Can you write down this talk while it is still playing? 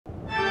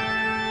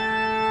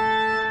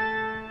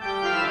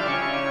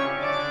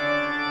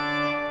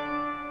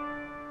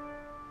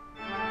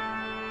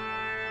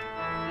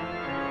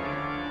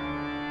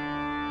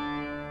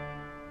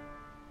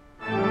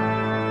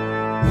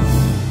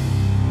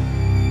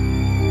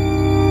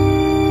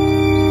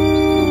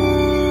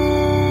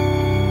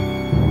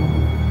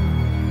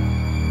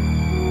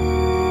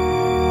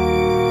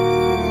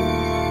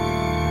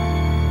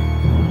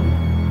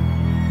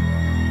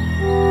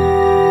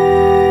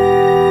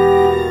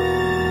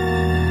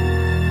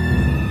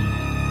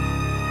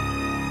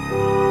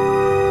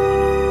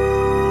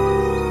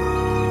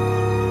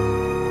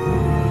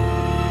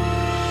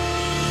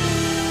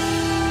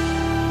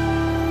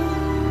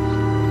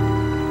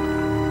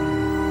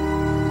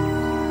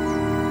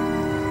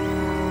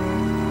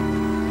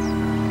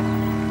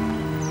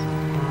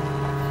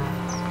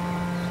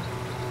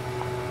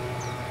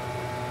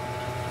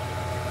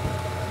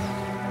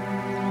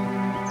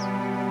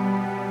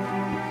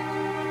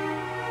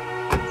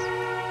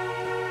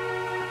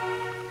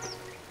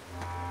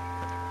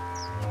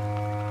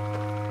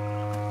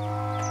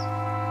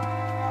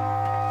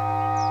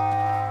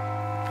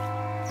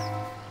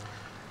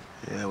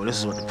this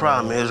is what the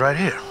problem is right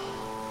here.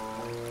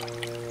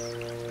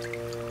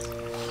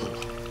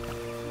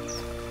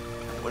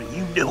 What are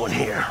you doing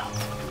here?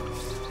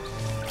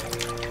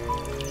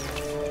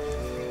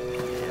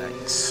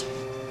 Yikes.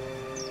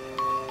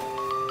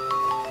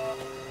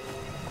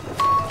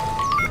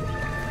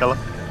 Hello?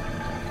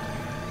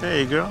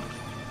 Hey, girl.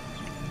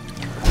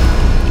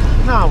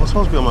 No, I was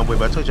supposed to be on my way,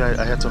 but I told you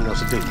I had something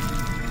else to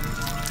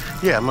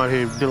do. Yeah, I'm out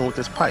here dealing with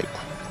this pipe.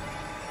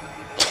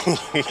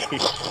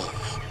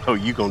 Oh,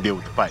 you gonna deal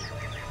with the pipe.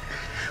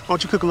 Why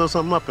don't you cook a little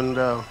something up and,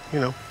 you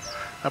know,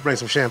 I'll bring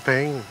some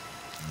champagne.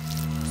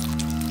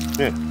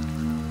 Yeah.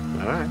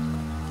 All right.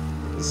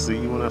 I'll see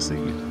you when I see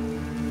you.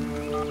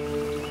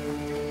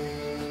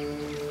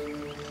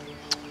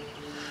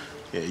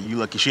 Yeah, you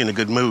lucky she in a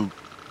good mood.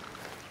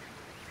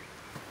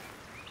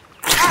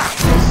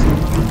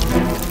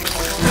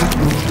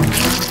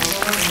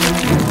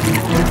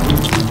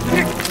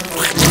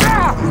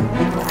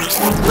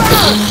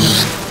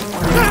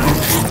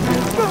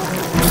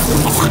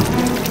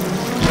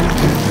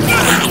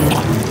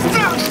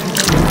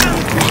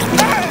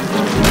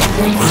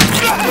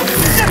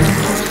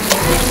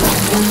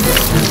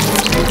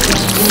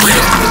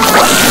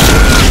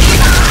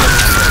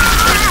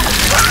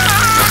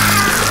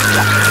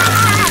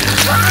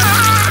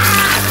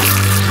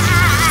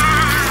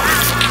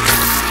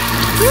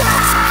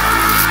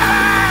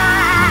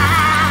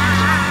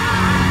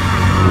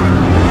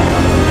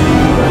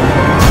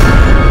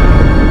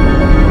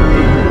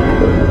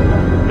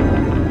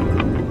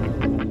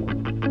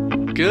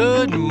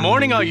 Good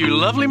morning, all you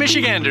lovely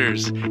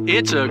Michiganders.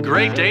 It's a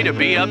great day to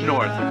be up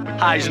north.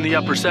 Highs in the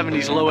upper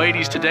 70s, low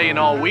 80s today and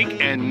all week,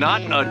 and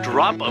not a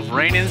drop of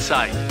rain in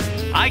sight.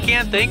 I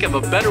can't think of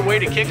a better way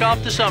to kick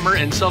off the summer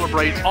and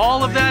celebrate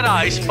all of that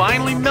ice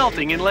finally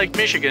melting in Lake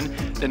Michigan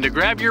than to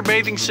grab your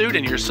bathing suit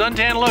and your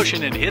suntan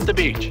lotion and hit the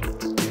beach.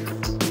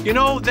 You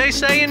know, they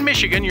say in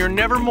Michigan you're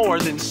never more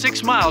than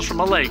 6 miles from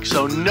a lake,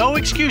 so no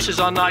excuses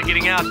on not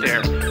getting out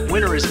there.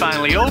 Winter is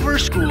finally over,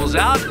 school's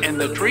out, and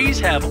the trees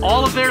have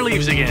all of their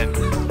leaves again.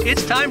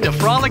 It's time to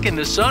frolic in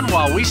the sun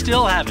while we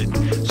still have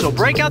it. So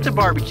break out the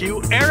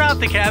barbecue, air out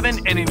the cabin,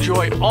 and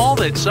enjoy all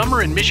that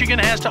summer in Michigan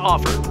has to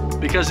offer.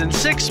 Because in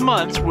 6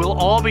 months, we'll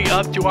all be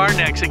up to our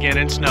necks again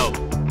in snow.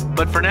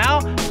 But for now,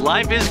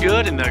 life is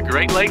good in the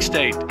Great Lakes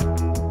State.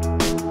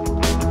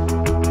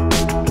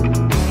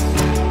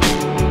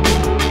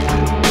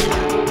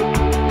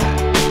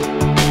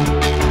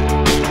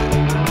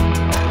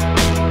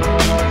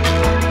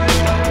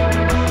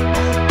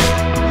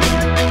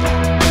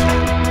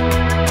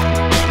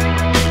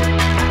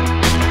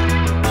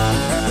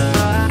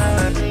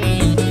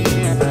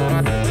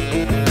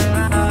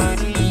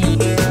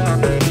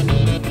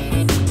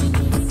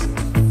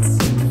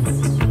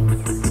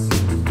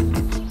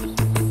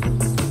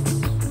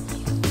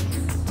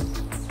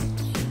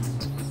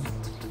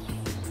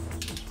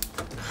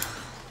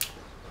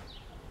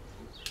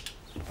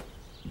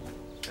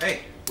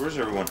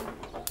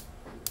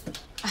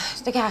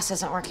 The gas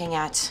isn't working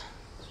yet.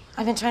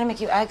 I've been trying to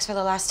make you eggs for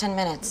the last 10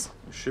 minutes.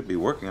 It should be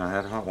working. I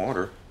had hot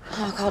water.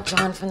 I'll call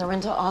John from the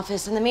rental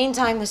office. In the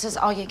meantime, this is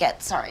all you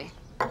get. Sorry.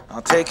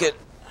 I'll take it.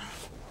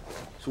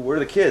 So where are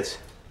the kids?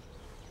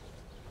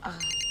 Oh,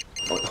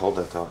 hold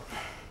that thought.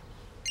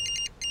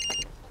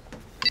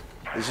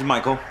 This is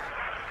Michael.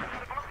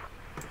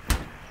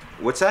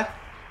 What's that?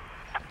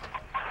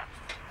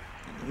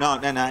 No,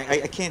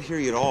 I can't hear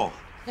you at all.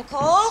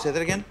 Nicole? Say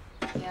that again?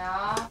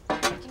 Yeah?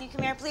 Can you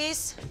come here,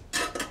 please?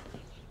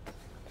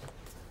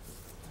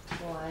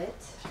 What?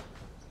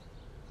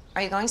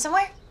 Are you going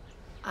somewhere?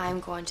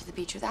 I'm going to the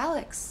beach with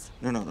Alex.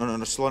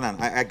 No, slow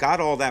down. I got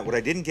all that. What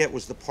I didn't get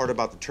was the part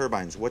about the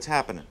turbines. What's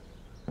happening?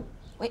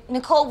 Wait,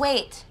 Nicole,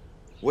 wait.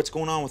 What's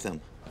going on with them?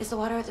 Is the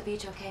water at the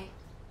beach okay?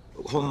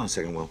 Hold on a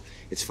second, Will.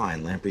 It's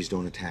fine. Lampreys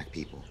don't attack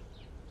people.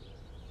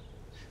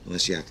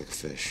 Unless you act like a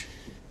fish.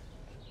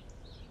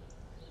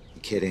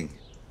 I'm kidding.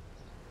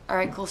 All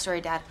right, cool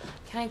story, Dad.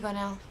 Can I go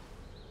now?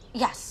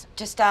 Yes.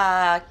 Just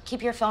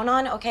keep your phone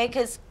on, okay?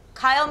 Because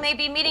Kyle may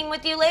be meeting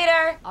with you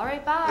later. All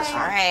right, bye. All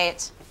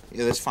right.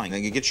 Yeah, that's fine. Now,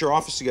 you get your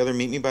office together,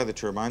 meet me by the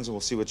turbines, and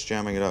we'll see what's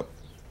jamming it up.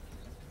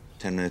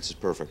 10 minutes is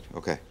perfect.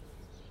 Okay.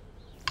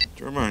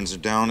 Turbines are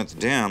down at the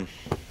dam.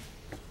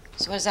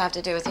 So what does that have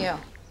to do with you?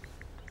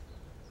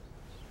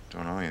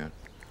 Don't know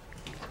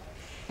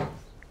yet.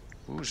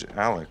 Who's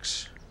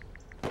Alex?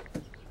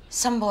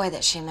 Some boy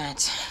that she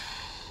met.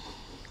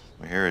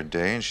 We're here a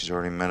day and she's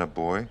already met a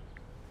boy?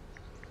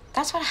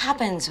 That's what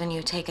happens when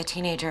you take a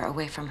teenager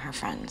away from her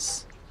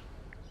friends.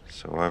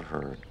 So I've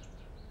heard.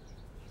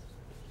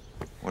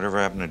 Whatever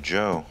happened to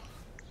Joe?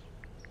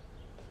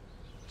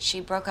 She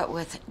broke up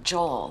with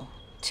Joel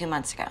 2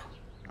 months ago.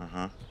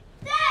 Uh-huh.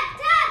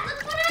 Dad,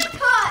 look what I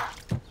caught!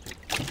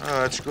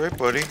 Oh, that's great,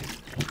 buddy.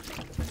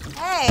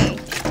 Hey!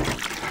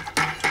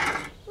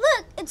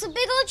 Look, it's a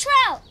big old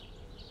trout.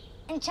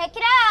 And check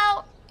it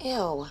out.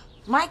 Ew.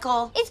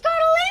 Michael. It's got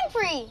a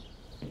lamprey.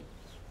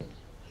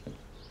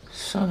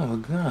 Son of a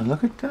gun,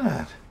 look at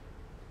that.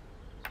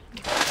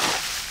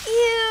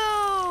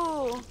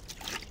 Ew.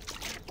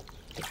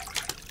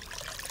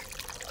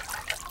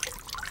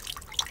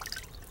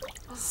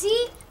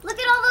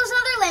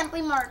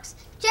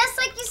 Just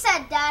like you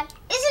said, Dad.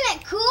 Isn't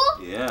it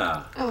cool?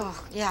 Yeah. Oh,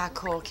 yeah,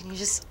 cool. Can you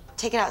just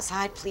take it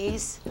outside,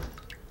 please?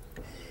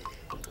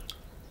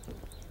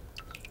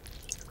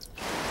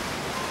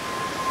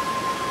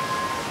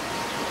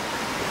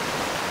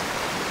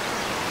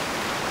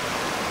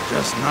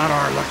 Just not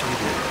our lucky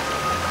day.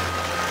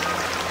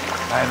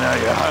 I know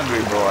you're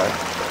hungry, boy.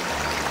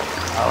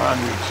 I'm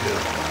hungry, too.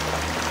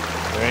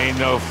 There ain't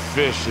no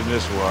fish in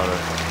this water.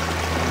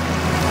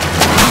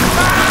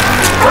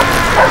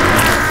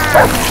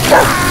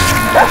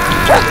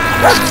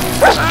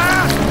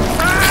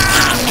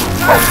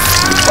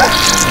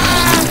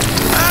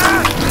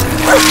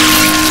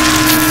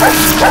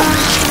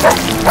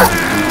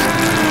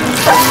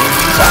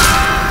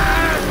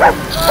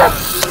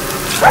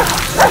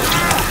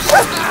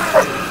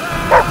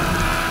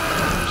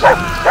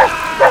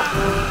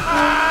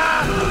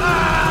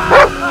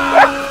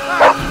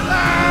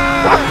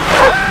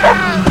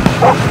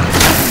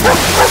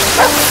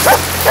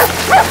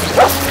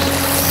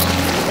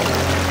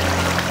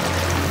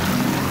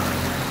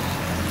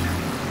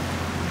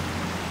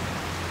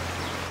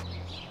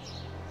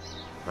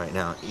 Right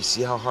now, you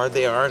see how hard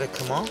they are to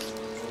come off?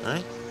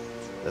 Right?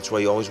 That's why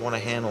you always want to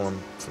handle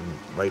them from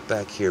right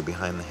back here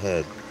behind the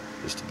head,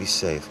 just to be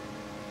safe.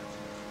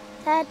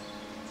 Dad,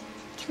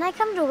 can I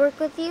come to work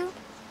with you?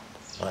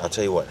 All right, I'll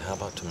tell you what, how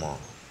about tomorrow?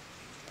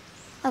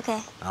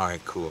 Okay. All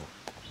right, cool.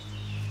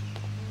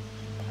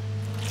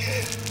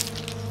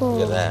 Cool.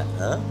 Look at that,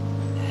 huh?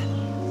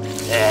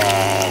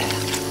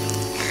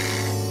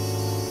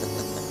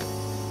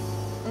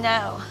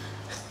 No.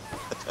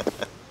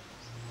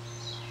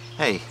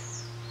 Hey,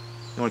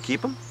 you want to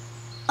keep them?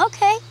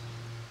 Okay.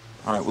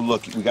 All right, well,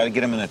 look, we got to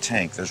get him in a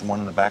tank. There's one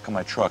in the back of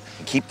my truck.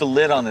 And keep the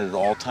lid on it at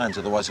all times,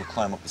 otherwise he'll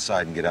climb up the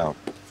side and get out.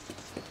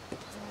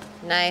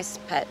 Nice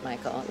pet,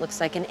 Michael. It looks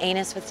like an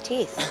anus with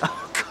teeth.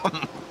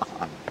 Come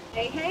on.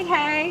 Hey, hey,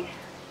 hey.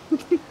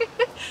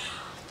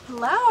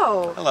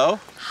 Hello. Hello.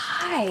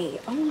 Hi.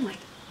 Oh, my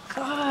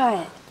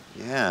God.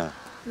 Yeah.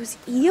 Those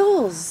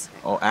eels.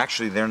 Oh,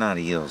 actually, they're not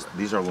eels.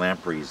 These are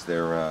lampreys.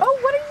 They're, Oh,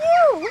 what are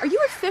you? Are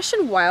you a Fish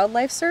and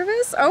Wildlife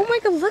Service? Oh, my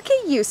God, look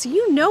at you. So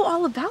you know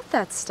all about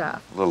that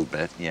stuff. A little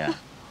bit, yeah.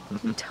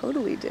 You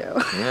totally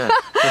do. Yeah.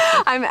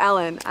 I'm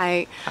Ellen.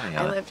 I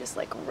Ellen. live just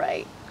like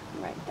right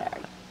there.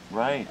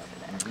 Right.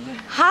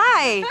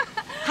 Hi.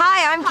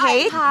 Hi, I'm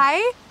Kate.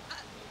 Hi.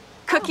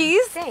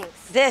 Cookies.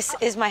 Thanks. This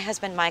is my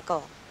husband,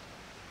 Michael.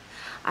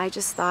 I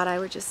just thought I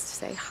would just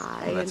say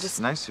hi and That's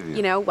just, nice of you.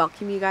 you know,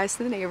 welcome you guys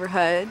to the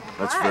neighborhood.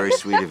 That's very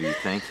sweet of you.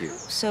 Thank you.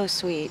 So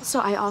sweet. So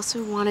I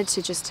also wanted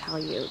to just tell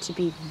you to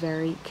be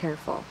very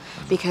careful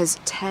because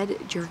Ted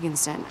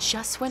Jurgensen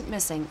just went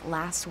missing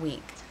last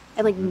week.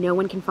 And like no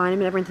one can find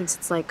him and everyone thinks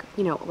it's like,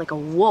 you know, like a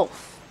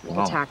wolf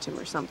attacked him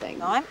or something.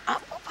 No,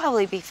 I'll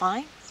probably be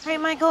fine. Right,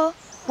 Michael?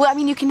 Well, I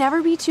mean, you can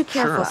never be too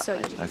careful.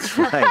 Sure. So That's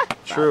right.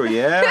 True,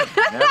 yeah.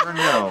 Never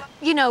know.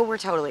 You know, we're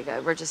totally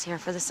good. We're just here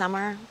for the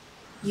summer.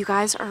 you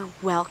guys are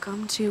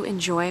welcome to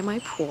enjoy my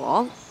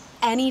pool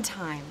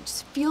anytime.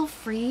 Just feel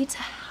free to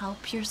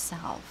help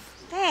yourself.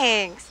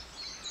 Thanks.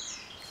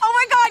 Oh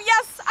my God,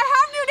 yes! I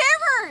have new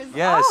neighbors!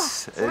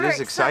 Yes, it is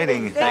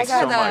exciting. Thanks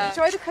so much.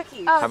 Enjoy the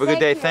cookies. Have a good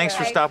day. Thanks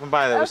for stopping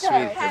by. That was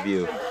sweet of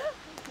you.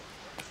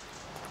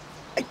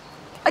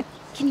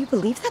 Can you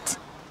believe that?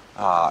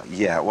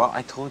 Yeah, well,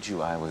 I told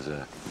you I was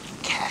a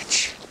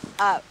catch.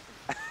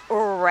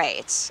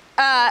 Right.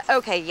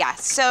 Okay, yeah.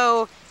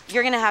 So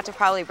you're gonna have to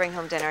probably bring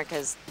home dinner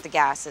because the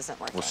gas isn't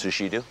working. Will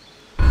sushi do?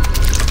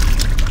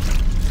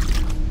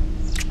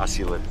 I'll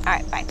see you later. All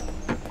right, bye.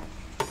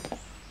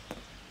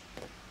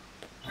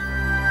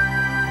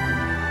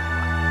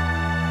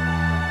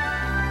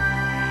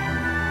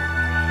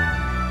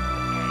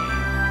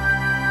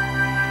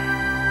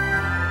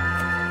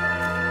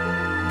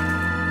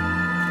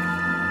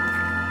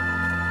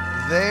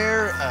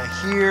 There,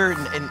 here,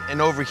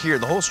 and over here.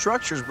 The whole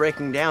structure's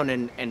breaking down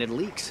and it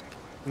leaks.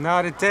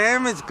 No, the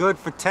dam is good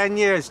for 10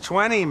 years,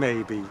 20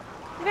 maybe.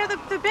 You know,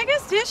 the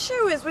biggest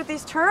issue is with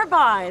these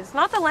turbines,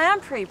 not the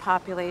lamprey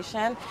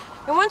population.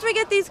 And once we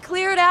get these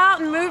cleared out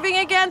and moving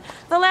again,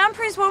 the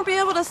lampreys won't be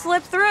able to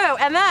slip through.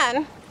 And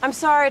then, I'm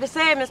sorry to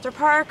say, Mr.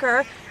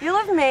 Parker, you'll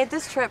have made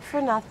this trip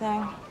for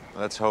nothing.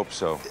 Let's hope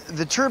so.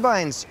 The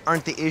turbines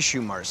aren't the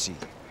issue, Marcy.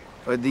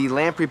 The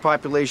lamprey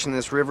population in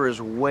this river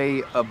is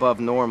way above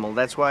normal.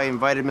 That's why I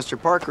invited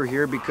Mr. Parker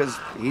here, because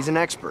he's an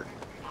expert.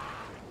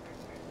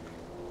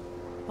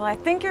 Well, I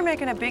think you're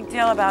making a big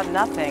deal about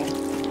nothing.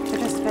 They're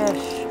just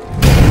fish.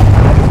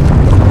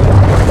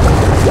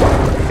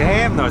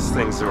 Damn, those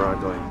things are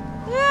ugly.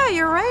 Yeah,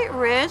 you're right,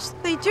 Rich.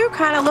 They do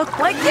kind of look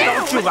like you.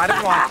 Don't you? I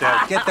don't want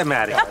that. Get them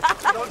out of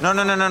here. No.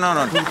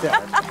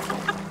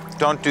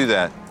 Don't do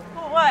that.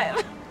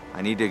 What?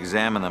 I need to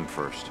examine them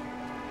first.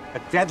 A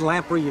dead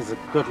lamprey is a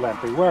good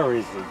lamprey. Where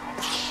is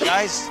he?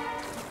 Guys,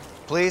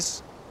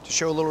 please, to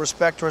show a little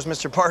respect towards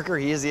Mr. Parker,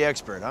 he is the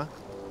expert, huh?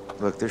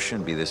 Look, there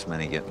shouldn't be this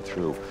many getting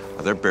through.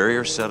 Are there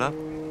barriers set up?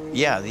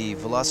 Yeah, the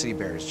velocity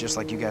barriers, just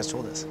like you guys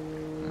told us.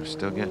 They're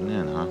still getting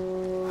in, huh?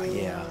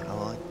 Yeah,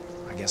 well,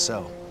 I guess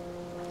so.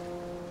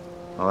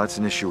 Well, that's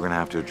an issue we're gonna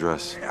have to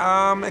address.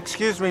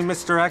 Excuse me,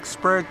 Mr.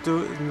 Expert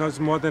knows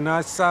more than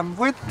us.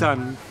 We're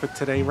done for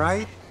today,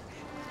 right?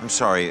 I'm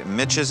sorry,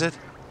 Mitch, is it?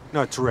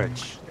 No, it's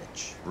Rich.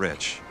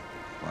 Rich.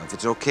 Well, if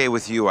it's okay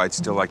with you, I'd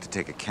still like to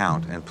take a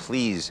count. And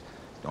please,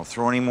 don't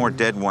throw any more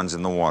dead ones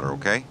in the water,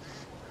 okay?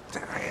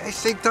 I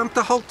say dump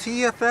the whole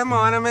TFM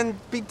on him and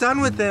be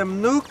done with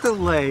them. Nuke the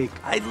lake.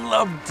 I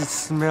love the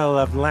smell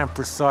of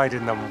lampricide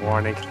in the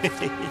morning.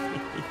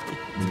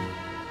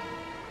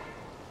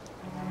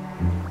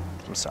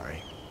 I'm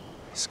sorry.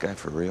 This guy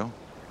for real?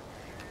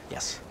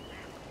 Yes.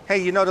 Hey,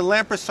 you know, the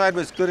lampricide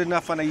was good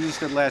enough when I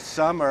used it last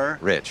summer.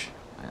 Rich,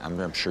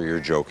 I'm sure you're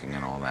joking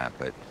and all that,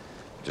 but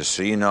just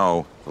so you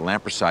know, the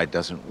lampricide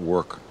doesn't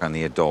work on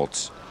the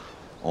adults,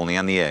 only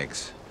on the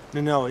eggs.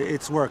 No,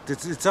 it's worked.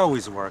 It's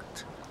always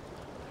worked.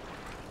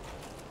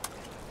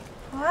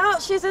 Well,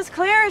 she's as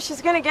clear as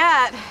she's gonna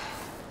get.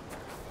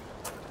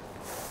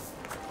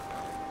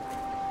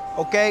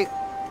 Okay,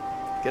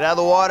 get out of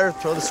the water,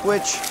 throw the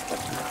switch.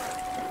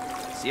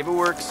 See if it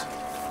works.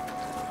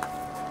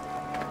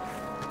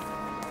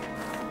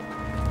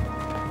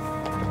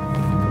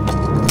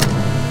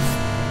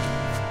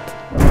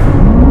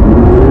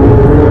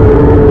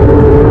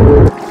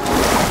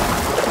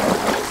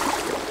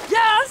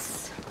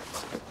 Yes!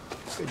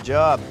 Good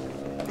job.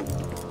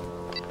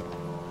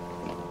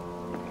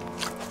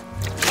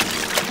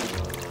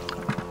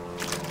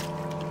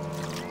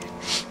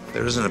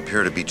 There doesn't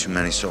appear to be too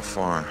many so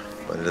far,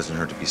 but it doesn't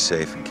hurt to be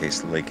safe in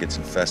case the lake gets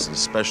infested,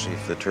 especially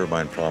if the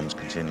turbine problems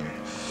continue.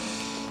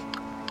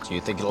 So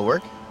you think it'll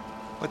work?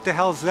 What the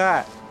hell's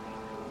that?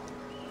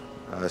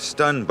 A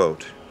stun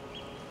boat.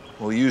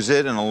 We'll use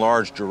it and a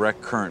large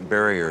direct current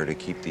barrier to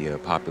keep the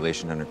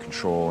population under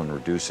control and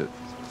reduce it.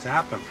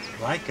 Zap him.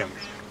 Like him.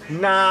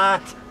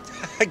 Not.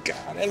 I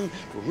got him.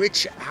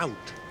 Rich out.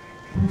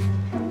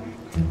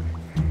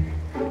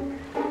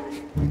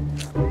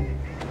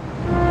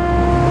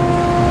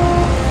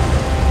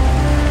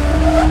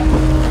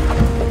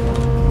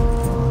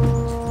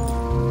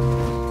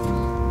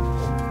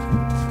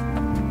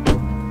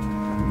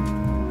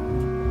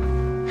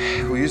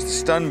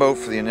 Stun boat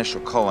for the initial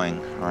culling,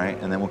 all right?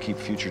 And then we'll keep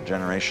future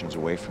generations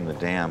away from the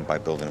dam by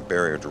building a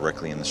barrier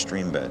directly in the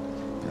stream bed.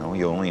 You know,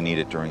 you'll only need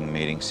it during the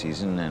mating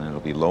season, and it'll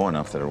be low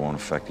enough that it won't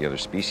affect the other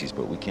species,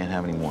 but we can't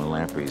have any more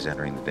lampreys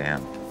entering the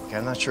dam. Okay,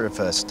 I'm not sure if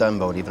a stun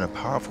boat, even a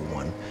powerful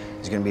one,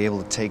 is going to be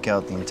able to take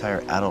out the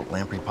entire adult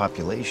lamprey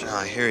population.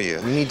 I hear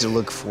you. We need to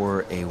look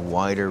for a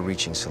wider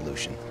reaching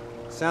solution.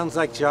 Sounds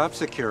like job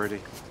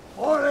security.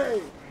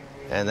 Morning!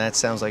 And that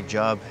sounds like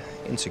job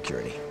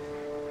insecurity.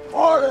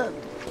 Morning,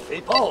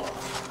 people!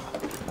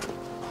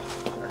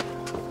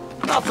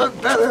 Nothing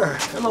better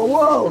in the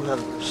world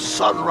than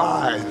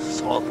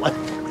sunrise on Lake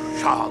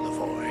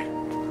Charlevoix.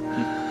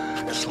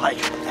 It's like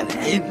an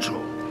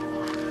angel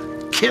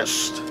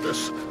kissed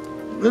this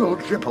little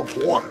drip of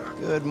water.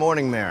 Good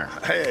morning, Mayor.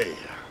 Hey.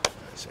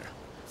 Sir.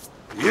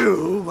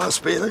 You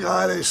must be the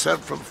guy they sent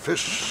from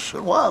Fish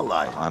and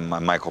Wildlife. I'm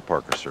Michael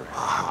Parker, sir.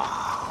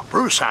 Ah,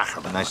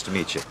 Bressack. Nice to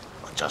meet you.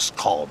 Just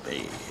call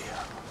me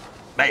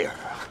Mayor.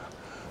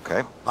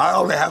 Okay. I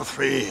only have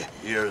 3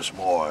 years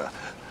more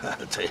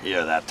to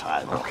hear that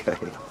time. Okay.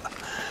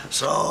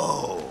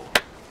 So,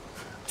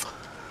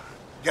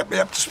 get me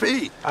up to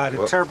speed.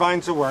 The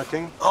turbines are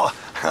working. Oh,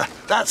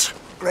 that's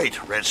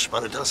great, Rich,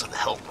 but it doesn't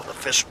help with the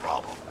fish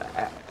problem.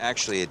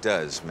 Actually, it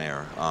does,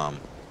 Mayor.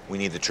 We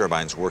need the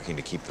turbines working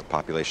to keep the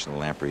population of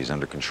lampreys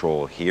under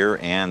control here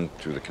and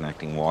through the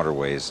connecting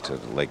waterways to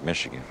Lake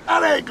Michigan.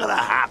 That ain't gonna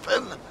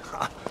happen.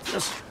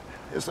 This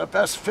is the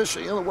best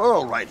fishing in the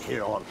world right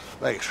here on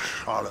Lake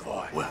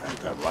Charlevoix. Ain't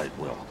that right,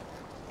 Will?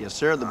 Yes,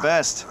 sir, the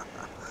best.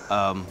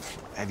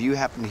 Have you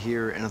happened to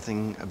hear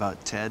anything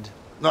about Ted?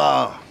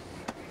 No.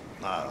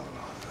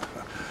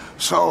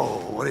 So,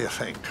 what do you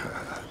think?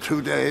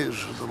 2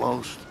 days at the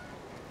most?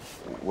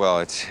 Well,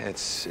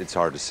 it's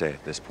hard to say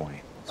at this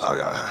point.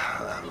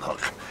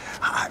 Look,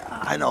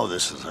 I know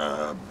this is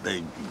a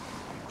big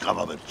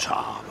government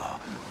job,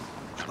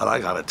 but I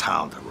got a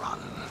town to run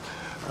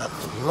that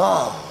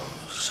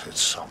loves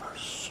its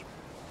summers.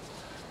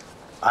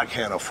 I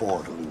can't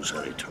afford to lose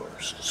any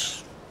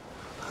tourists.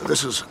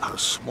 This is a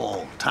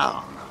small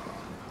town.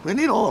 We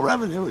need all the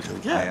revenue we can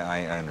get.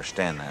 I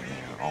understand that,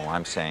 Mayor. All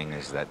I'm saying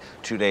is that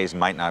 2 days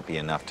might not be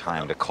enough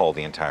time to cull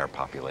the entire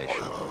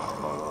population.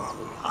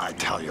 I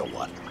tell you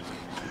what,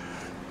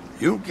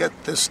 you get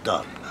this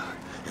done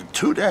in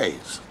 2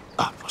 days.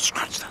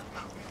 Scratch that.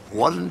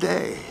 1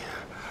 day,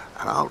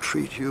 and I'll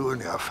treat you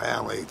and your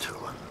family to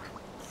a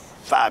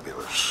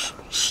fabulous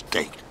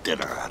steak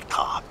dinner at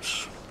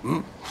Cobb's.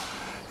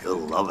 You'll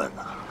love it.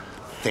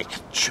 Thick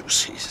and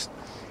juicy.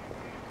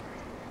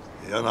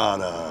 You're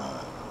not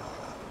a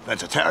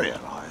vegetarian,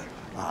 are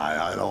you?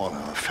 I don't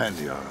want to offend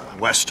your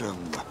Western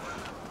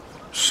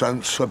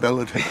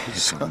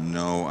sensibilities.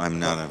 No, I'm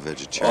not a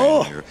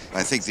vegetarian here.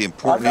 I think the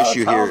important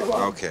issue here...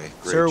 Okay,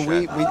 great. Sir,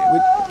 we...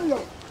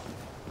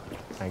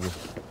 Thank you.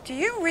 Do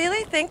you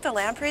really think the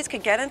lampreys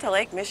could get into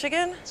Lake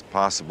Michigan? It's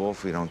possible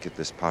if we don't get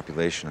this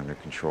population under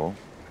control.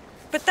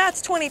 But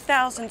that's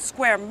 20,000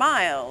 square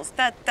miles.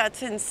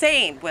 That's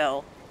insane,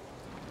 Will.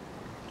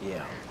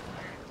 Yeah.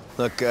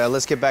 Look,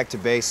 let's get back to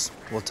base.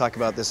 We'll talk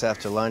about this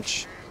after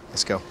lunch.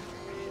 Let's go.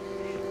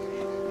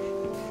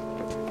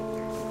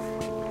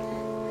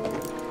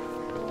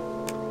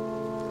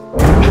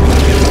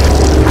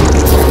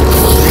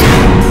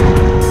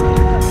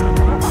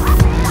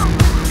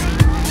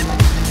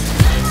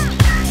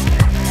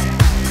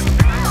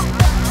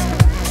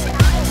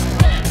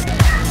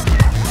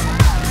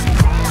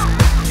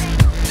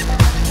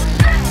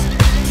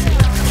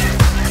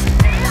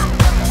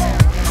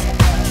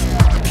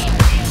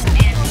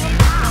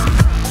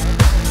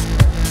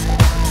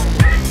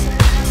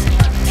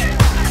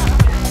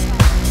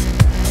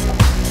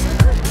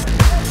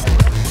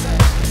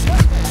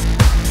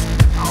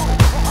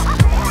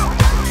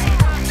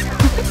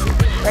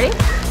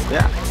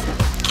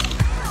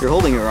 You're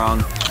holding it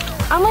wrong.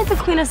 I'm like the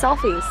queen of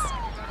selfies.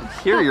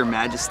 Here, Your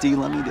Majesty,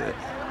 let me do it.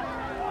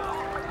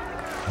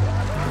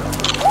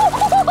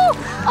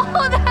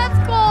 Oh, that's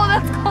cold.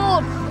 That's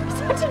cold.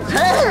 You're such a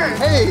jerk.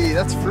 Hey,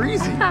 that's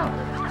freezing. How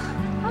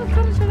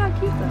come you're not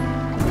cute though?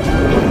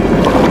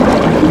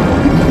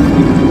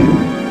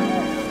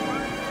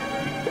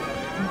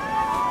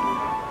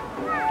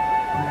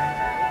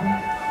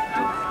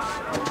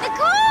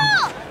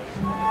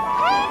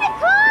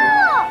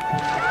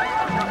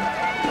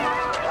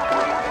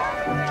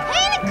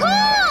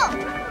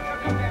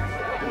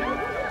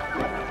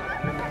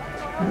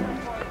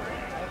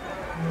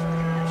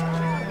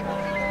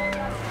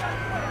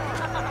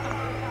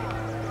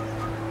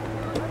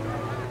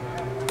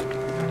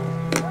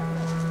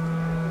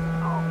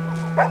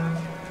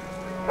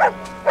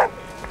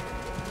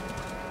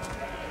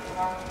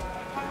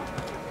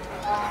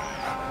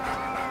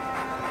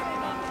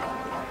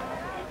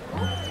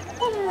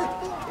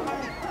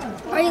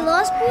 Are you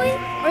lost, boy,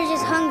 or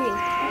just hungry?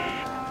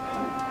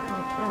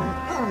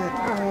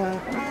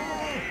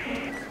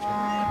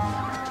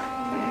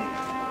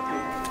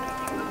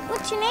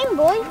 What's your name,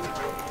 boy?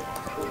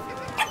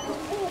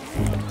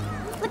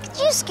 Look at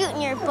you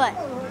scooting your butt.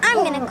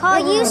 I'm gonna call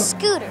you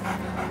Scooter.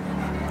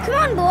 Come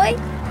on, boy.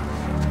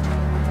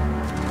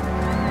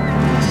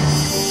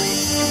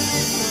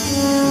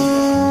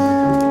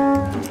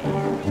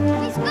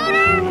 Hey,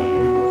 Scooter!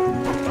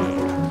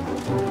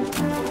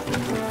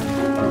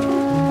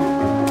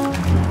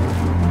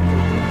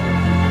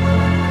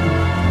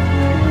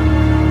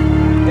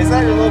 Is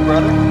that your little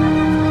brother?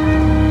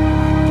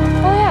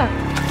 Oh, yeah.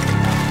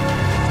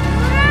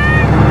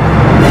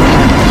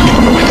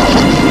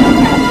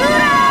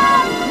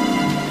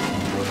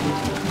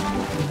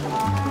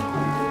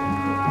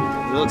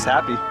 He looks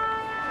happy.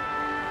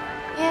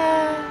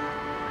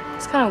 Yeah.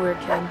 He's kind of a weird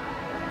kid.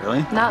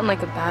 Really? Not in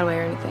like a bad way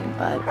or anything,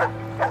 but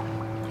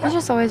he's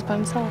just always by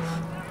himself.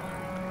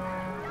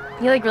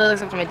 He like really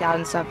looks up to my dad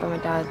and stuff, but my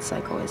dad's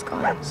like always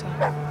gone, so.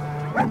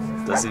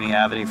 Doesn't he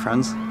have any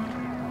friends?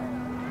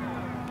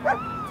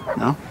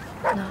 No?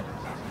 No.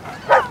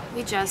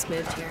 We just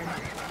moved here.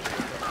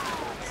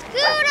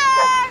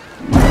 Scooter!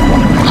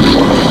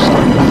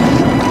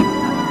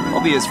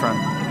 I'll be his friend.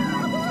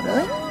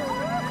 Really?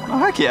 Oh,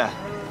 heck yeah.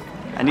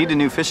 I need a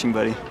new fishing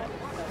buddy.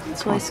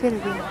 That's really sweet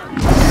of you.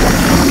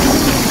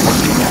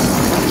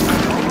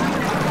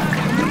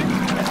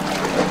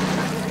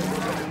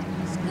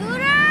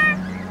 Scooter!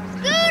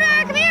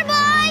 Scooter, come here,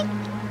 boy!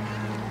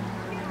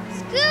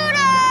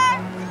 Scooter!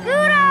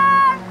 Scooter!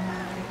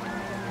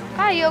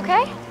 Hi, you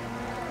okay?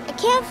 I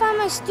can't find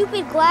my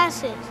stupid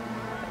glasses.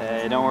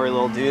 Hey, don't worry,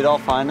 little dude. I'll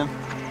find him.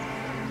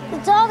 The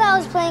dog I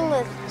was playing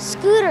with,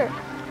 Scooter.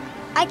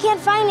 I can't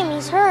find him,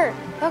 he's hurt.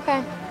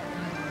 Okay.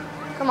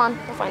 Come on,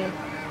 we'll find him.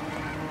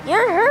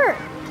 You're hurt.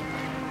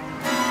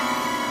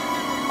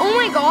 Oh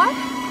my god!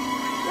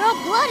 You're all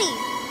bloody.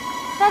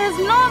 That is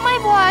not my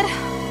blood.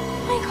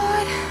 Oh my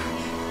god.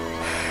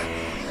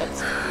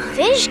 It's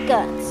fish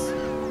guts.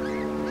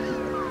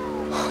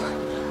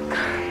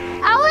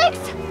 Alex!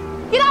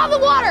 Get out of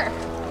the water!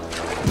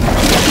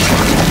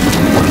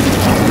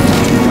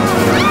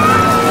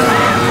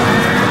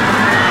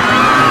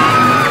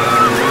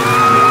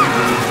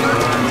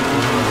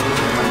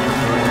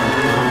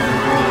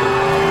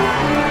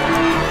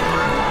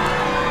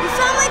 You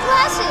found my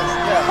glasses.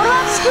 Yeah. What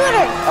about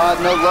Scooter?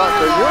 No luck.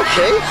 Are you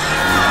okay?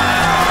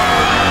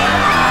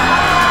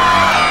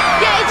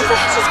 Yeah, it's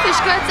just fish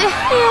guts.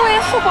 Anyway,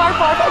 bark.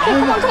 Okay,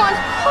 come on. Oh my god.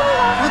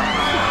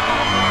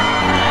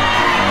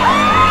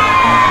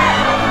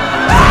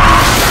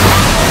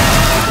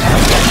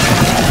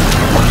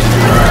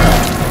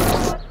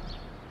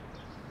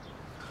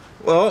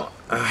 Well,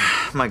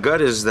 my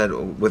gut is that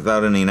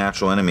without any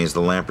natural enemies,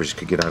 the lampreys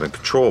could get out of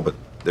control, but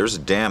there's a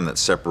dam that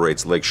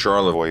separates Lake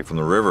Charlotte away from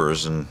the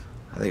rivers, and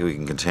I think we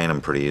can contain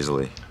them pretty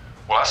easily.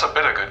 Well, that's a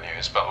bit of good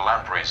news, but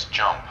lampreys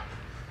jump.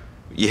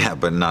 Yeah,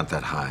 but not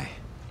that high.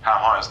 How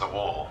high is the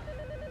wall?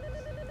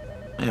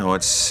 You know,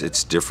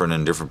 it's different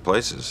in different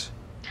places.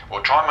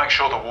 Well, try and make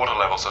sure the water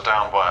levels are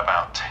down by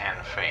about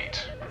 10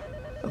 feet.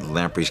 The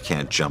lampreys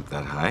can't jump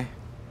that high.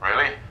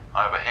 Really?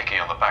 I have a hickey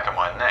on the back of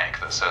my neck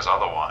that says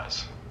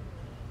otherwise.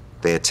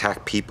 They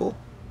attack people?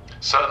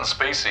 Certain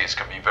species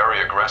can be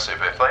very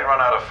aggressive. If they run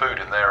out of food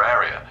in their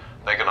area,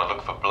 they're gonna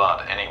look for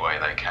blood any way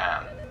they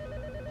can.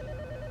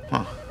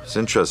 Huh. It's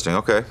interesting.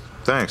 Okay.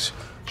 Thanks.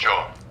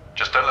 Sure.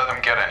 Just don't let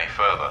them get any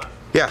further.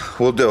 Yeah,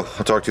 we'll do.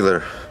 I'll talk to you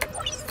later.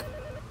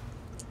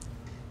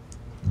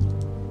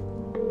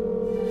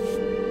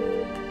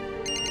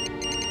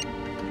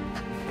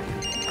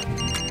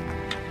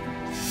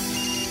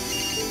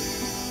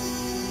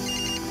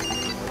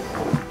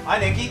 Hi,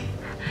 Nikki.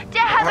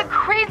 Dad, the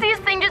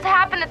craziest thing just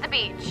happened at the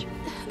beach.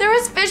 There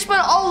was fish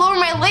blood all over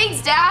my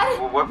legs, Dad.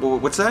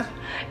 What's that?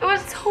 It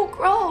was so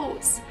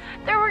gross.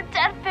 There were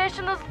dead fish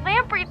and those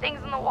lamprey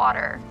things in the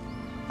water.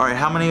 All right,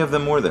 how many of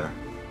them were there?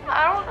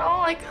 I don't know,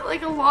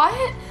 like a lot?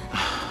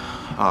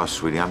 Oh,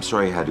 sweetie, I'm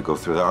sorry you had to go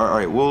through that. All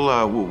right,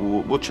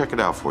 we'll check it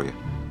out for you.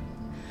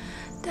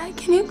 Dad,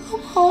 can you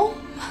come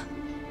home?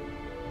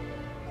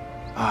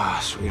 Ah,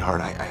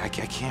 sweetheart, I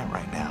can't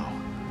right now.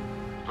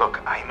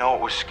 Look, I know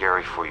it was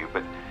scary for you,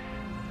 but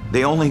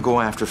they only go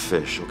after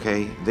fish,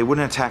 okay? They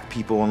wouldn't attack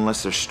people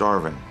unless they're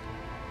starving.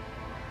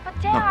 But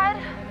Dad...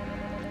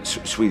 No.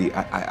 Sweetie,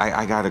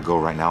 I gotta go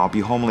right now. I'll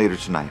be home later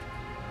tonight.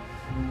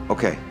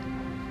 Okay.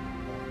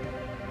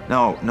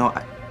 No,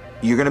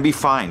 you're gonna be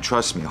fine.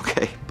 Trust me,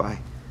 okay? Bye.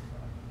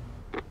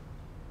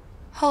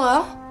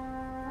 Hello?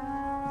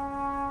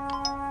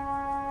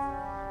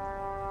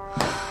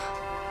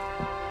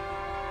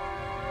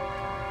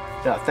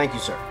 Yeah, thank you,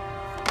 sir.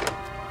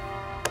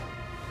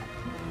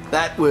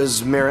 That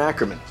was Mayor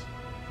Ackerman.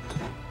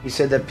 He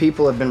said that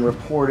people have been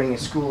reporting a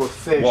school of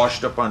fish...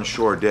 Washed up on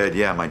shore dead.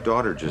 Yeah, my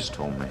daughter just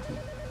told me.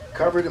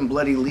 Covered in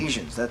bloody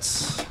lesions.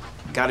 That's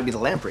gotta be the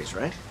lampreys,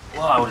 right?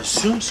 Well, I would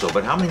assume so,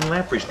 but how many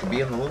lampreys could be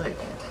in the lake?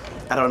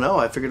 I don't know.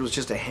 I figured it was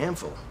just a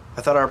handful.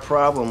 I thought our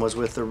problem was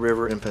with the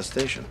river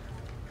infestation.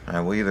 All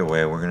right, well, either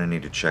way, we're gonna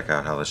need to check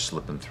out how they're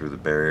slipping through the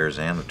barriers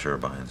and the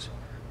turbines.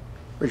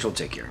 Rich will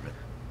take care of it.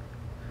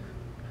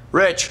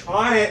 Rich!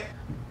 On it!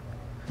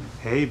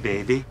 Hey,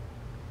 baby.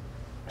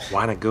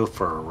 Wanna go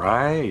for a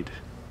ride?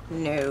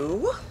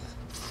 No.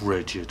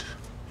 Frigid.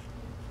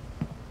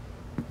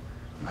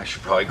 I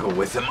should probably go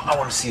with him. I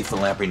want to see if the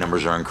lamprey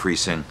numbers are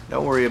increasing.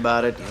 Don't worry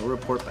about it. He'll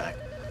report back.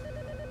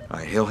 All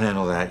right, he'll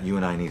handle that. You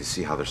and I need to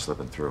see how they're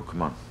slipping through.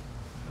 Come on.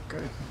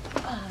 Okay.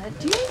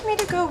 Do you need me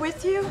to go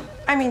with you?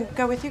 I mean,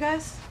 go with you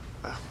guys?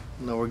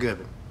 No, we're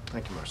good.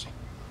 Thank you, Marcy.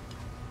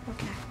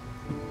 Okay.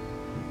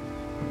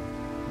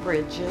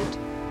 Bridget.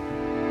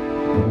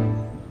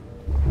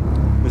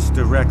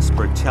 Mr.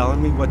 Expert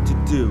telling me what to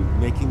do,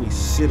 making me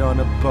sit on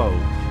a boat.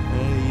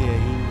 Yeah,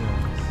 he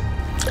knows.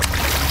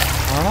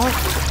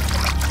 Huh?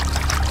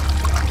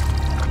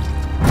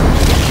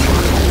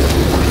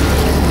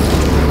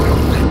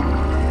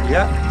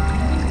 Yep.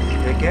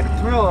 You're getting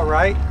through all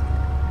right.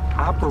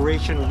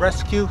 Operation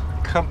Rescue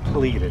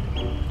completed.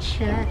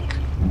 Check.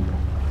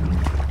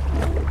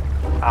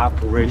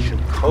 Operation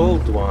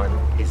Cold One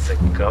is a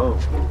go.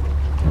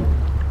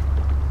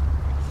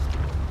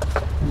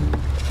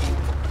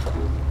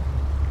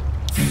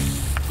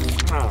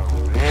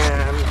 Oh,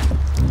 man.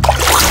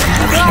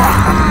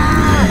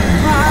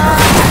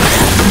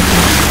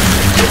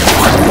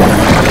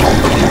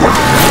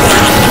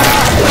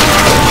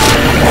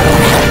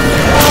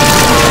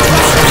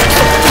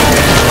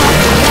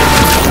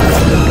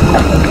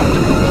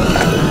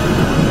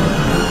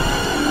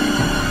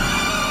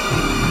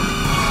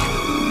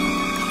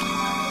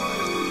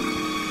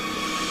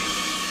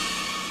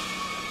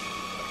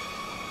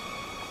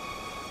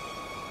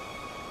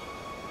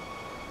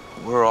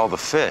 Where are all the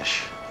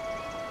fish?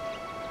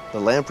 The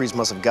lampreys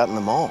must have gotten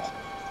them all.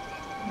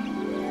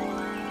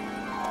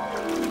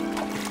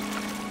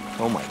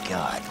 Oh my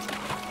God.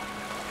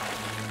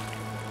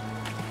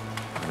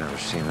 I've never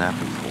seen that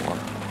before.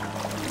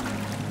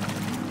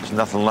 There's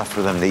nothing left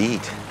for them to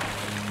eat.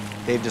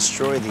 They've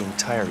destroyed the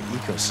entire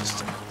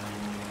ecosystem.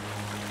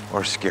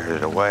 Or scared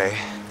it away.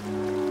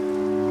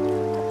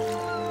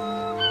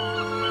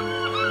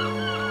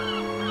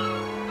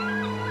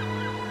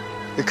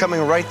 You're coming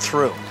right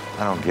through.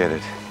 I don't get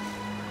it.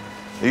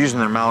 They're using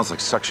their mouths like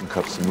suction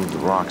cups to move the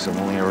rocks. I've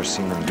only ever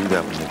seen them do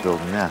that when they build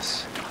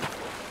nests.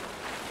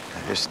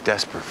 They're just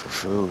desperate for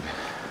food.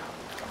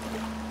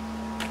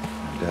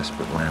 A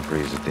desperate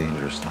lamprey is a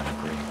dangerous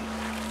lamprey.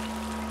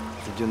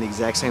 They're doing the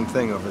exact same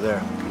thing over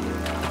there.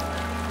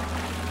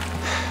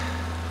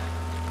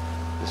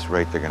 At this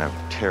rate, they're gonna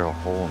tear a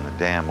hole in the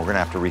dam. We're gonna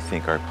have to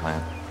rethink our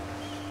plan.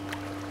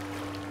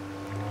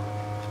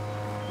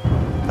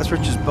 That's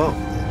Rich's boat.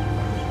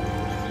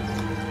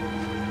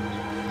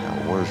 Now,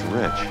 where's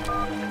Rich?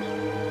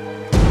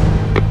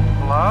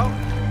 Hello?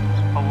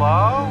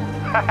 Hello?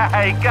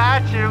 I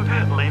got you.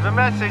 Leave a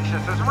message.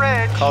 This is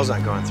Rich. Call's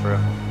not going through.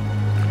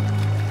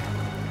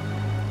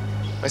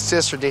 My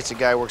sister dates a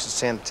guy who works at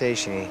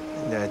sanitation. He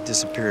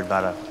disappeared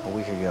about a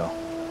week ago.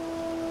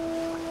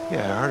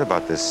 Yeah, I heard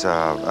about this,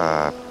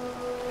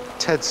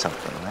 Ted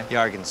something, right?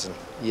 Jorgensen.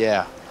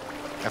 Yeah.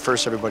 At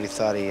first, everybody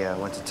thought he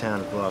went to town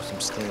to blow off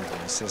some steam for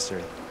my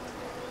sister.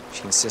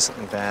 She insists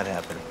something bad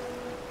happened.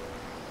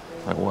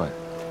 Like what?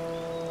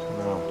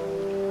 No.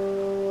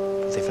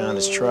 But they found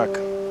his truck.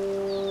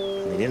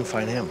 They didn't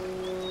find him.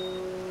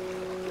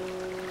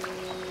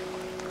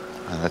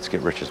 Let's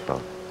get Rich's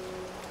boat.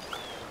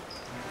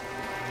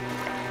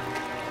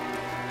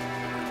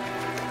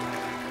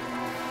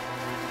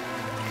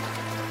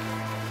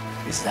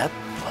 Is that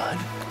blood?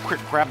 Quick,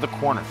 grab the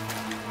corner.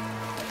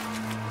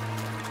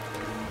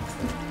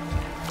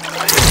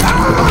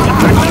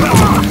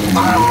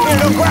 Here,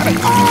 don't grab it!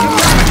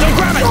 Don't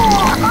grab it!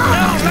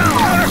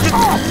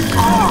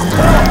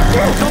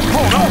 No! Don't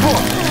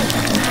pull!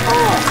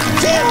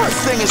 Damn, this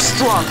thing is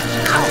strong!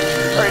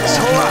 Alright, just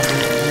hold on.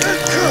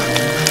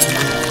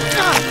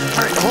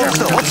 Alright, hold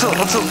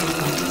still.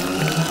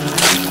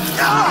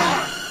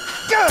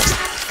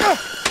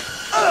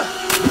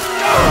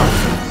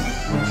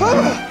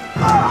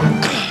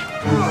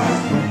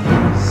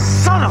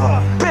 Son of a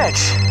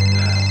bitch!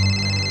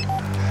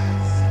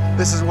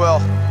 This is Will.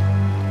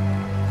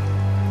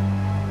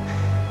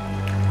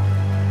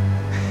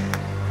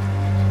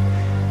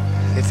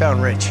 They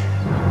found Rich.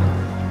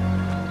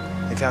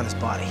 They found his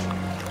body.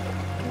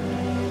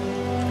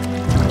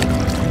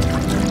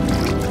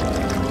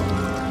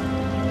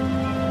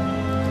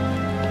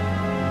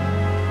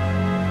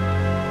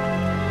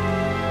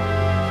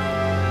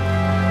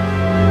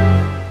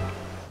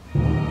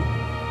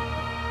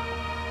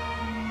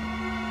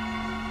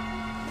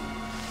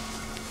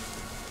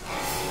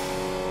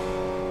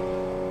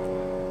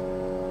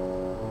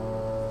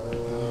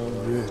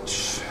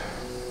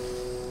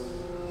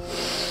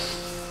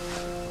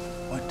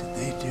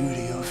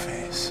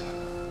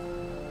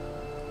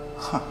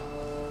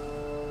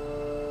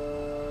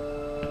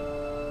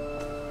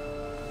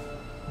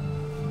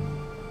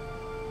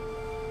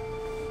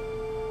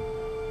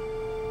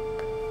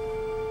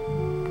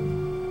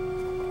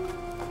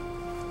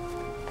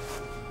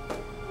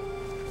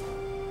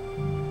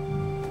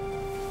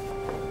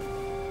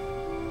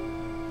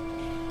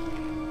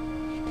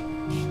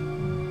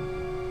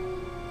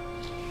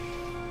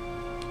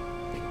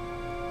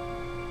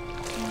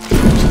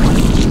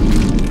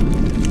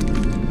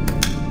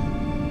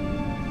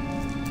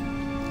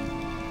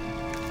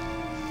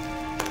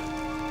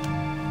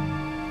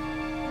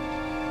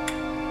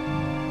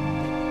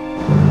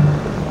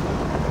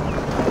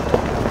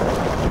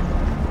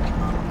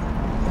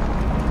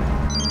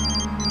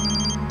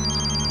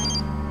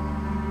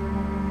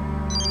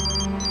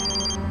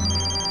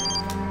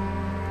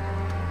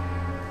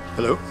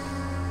 Hello?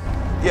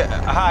 Yeah,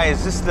 hi,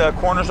 is this the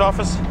coroner's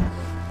office?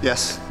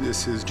 Yes,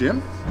 this is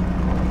Jim.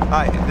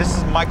 Hi, this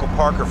is Michael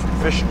Parker from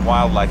Fish and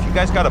Wildlife. You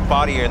guys got a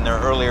body in there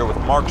earlier with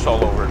marks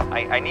all over it.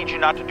 I need you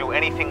not to do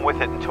anything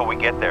with it until we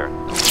get there.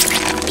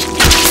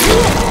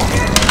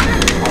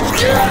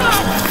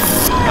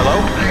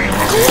 Hello?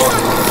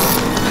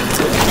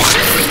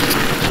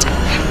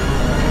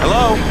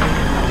 Hello?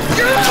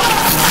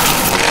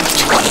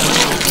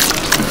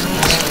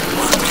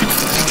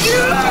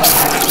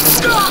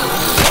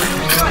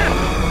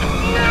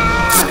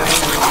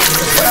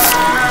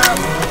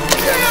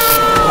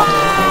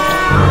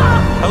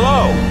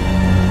 Hello?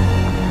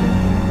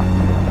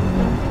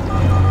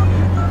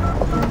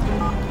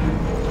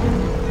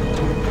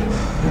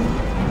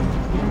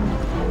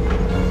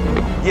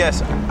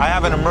 Yes, I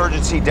have an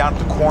emergency down at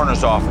the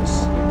coroner's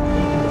office.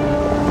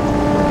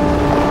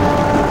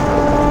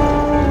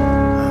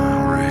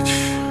 Rich,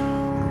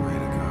 what a way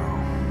to go.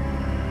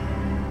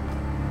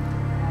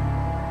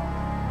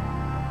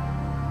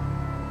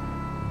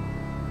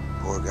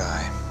 Poor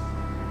guy.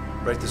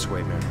 Right this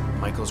way, man.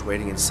 Michael's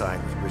waiting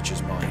inside with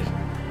Rich's body.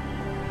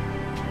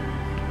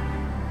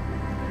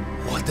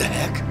 What the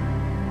heck?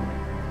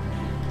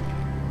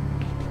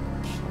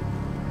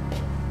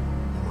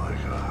 Oh my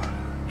God,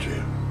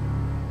 Jim.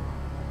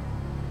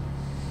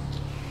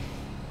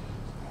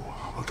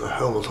 What the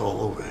hell is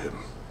all over him?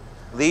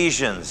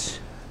 Lesions.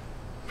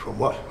 From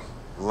what?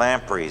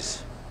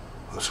 Lampreys.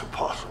 That's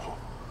impossible.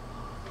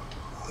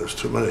 There's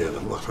too many of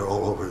them. Look, they're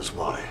all over his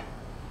body.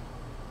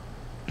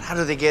 How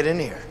did they get in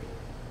here?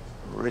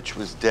 Rich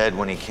was dead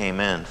when he came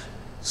in.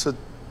 So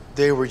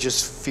they were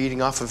just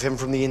feeding off of him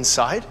from the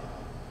inside?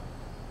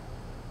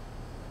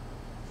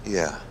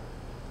 Yeah.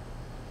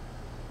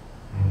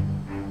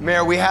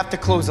 Mayor, we have to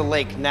close the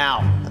lake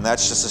now. And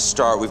that's just a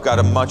start. We've got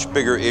a much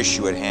bigger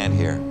issue at hand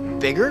here.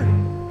 Bigger?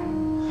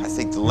 I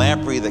think the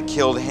lamprey that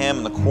killed him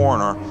and the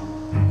coroner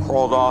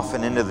crawled off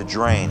and into the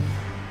drain.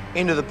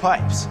 Into the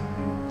pipes?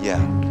 Yeah.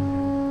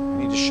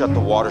 We need to shut the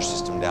water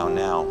system down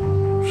now.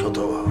 Shut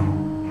the...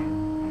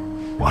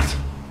 What?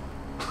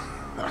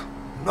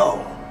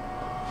 No.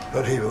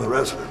 Not even the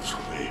residents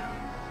will leave.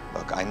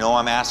 Look, I know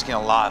I'm asking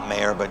a lot,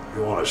 Mayor, but...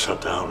 You want to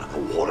shut down the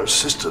water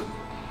system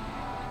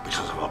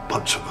because of a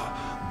bunch of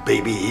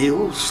baby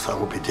eels that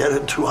will be dead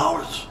in 2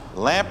 hours?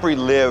 Lamprey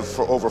live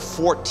for over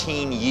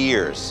 14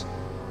 years.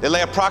 They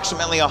lay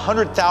approximately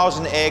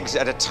 100,000 eggs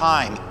at a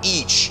time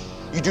each.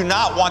 You do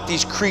not want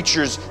these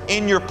creatures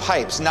in your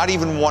pipes, not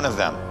even one of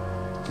them.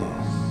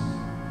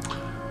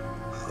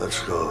 Let's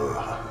go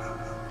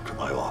to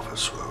my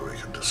office where we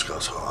can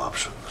discuss our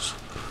options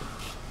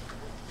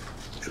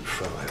in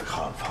friendly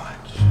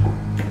confines.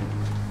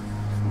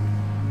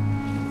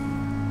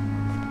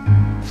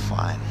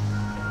 Fine.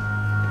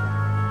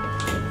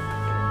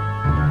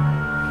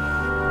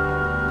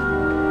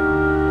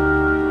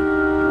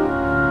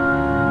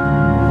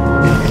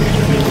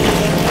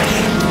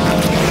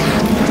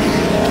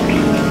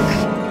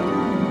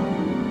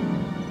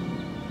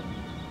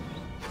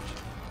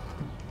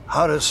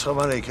 How did so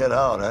many get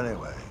out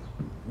anyway?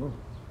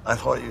 I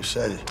thought you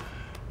said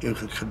you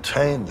could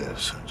contain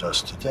this in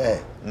just a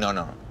day.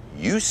 No.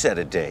 You said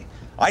a day.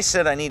 I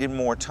said I needed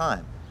more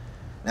time.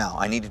 Now,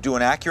 I need to do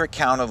an accurate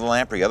count of the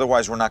lamprey,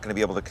 otherwise we're not going to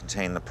be able to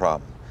contain the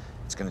problem.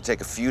 It's going to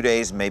take a few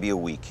days, maybe a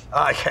week.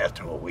 I can't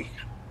do a week.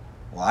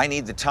 Well, I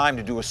need the time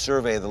to do a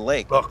survey of the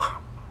lake. Look,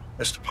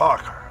 Mr.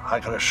 Parker, I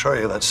can assure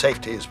you that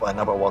safety is my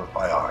 #1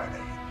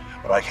 priority,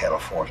 but I can't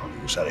afford to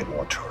lose any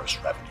more tourist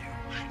revenue.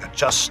 You're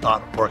just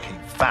not working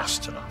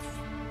fast enough.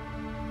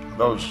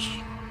 Those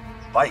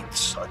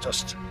bites are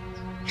just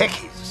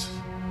hickeys.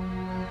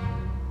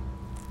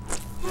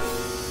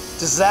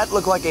 Does that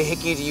look like a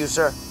hickey to you,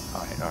 sir?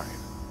 All right.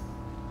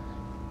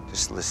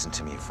 Just listen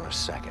to me for a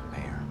second,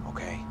 Mayor,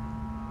 okay?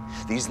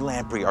 These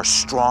lamprey are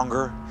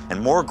stronger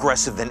and more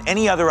aggressive than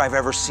any other I've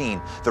ever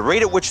seen. The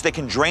rate at which they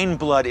can drain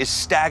blood is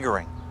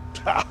staggering.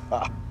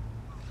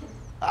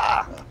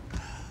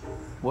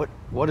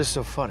 What is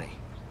so funny?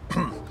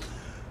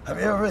 Have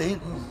you ever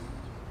eaten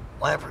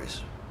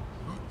lampreys?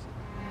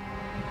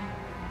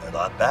 They're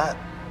not bad.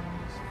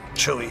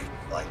 Chewy,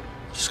 like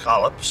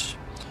scallops.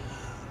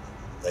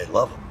 They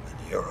love them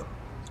in Europe.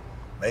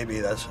 Maybe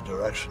that's a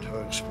direction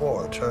to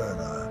explore. Turn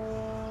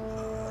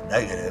a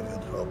negative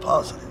into a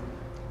positive.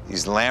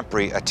 These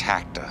lamprey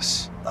attacked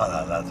us. No,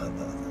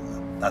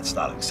 that's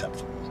not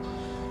acceptable.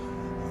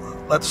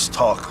 Let's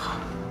talk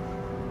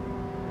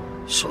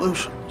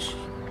solutions.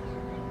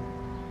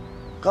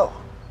 Go.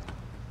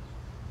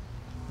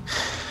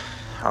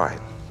 All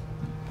right.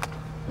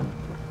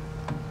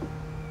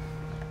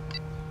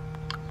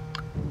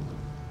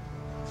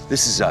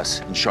 This is us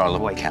in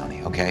Charlevoix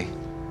County, okay?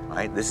 All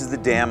right, this is the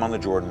dam on the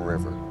Jordan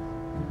River.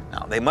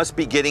 Now, they must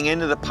be getting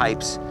into the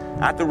pipes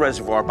at the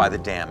reservoir by the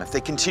dam. If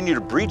they continue to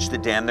breach the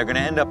dam, they're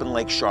gonna end up in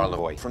Lake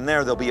Charlevoix. From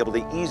there, they'll be able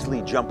to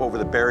easily jump over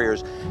the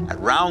barriers at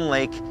Round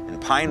Lake and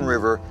Pine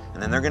River,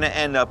 and then they're gonna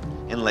end up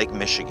in Lake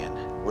Michigan,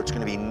 where it's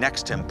gonna be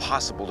next to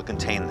impossible to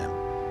contain them.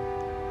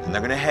 And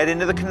they're gonna head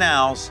into the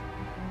canals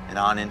and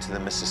on into the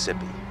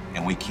Mississippi.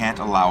 And we can't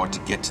allow it to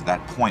get to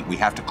that point. We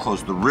have to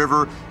close the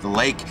river, the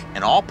lake,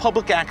 and all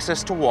public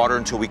access to water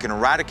until we can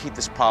eradicate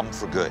this problem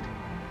for good.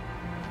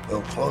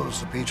 We'll close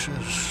the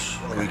beaches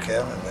on the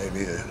weekend and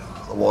maybe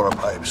the water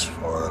pipes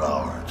for an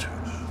hour or two.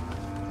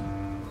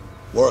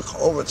 Work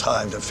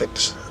overtime to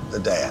fix the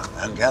dam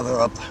and gather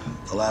up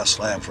the last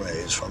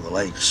lampreys from the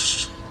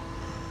lakes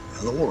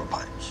and the water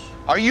pipes.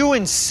 Are you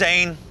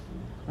insane?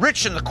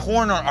 Rich and the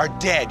coroner are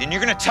dead, and you're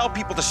gonna tell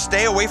people to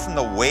stay away from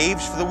the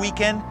waves for the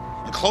weekend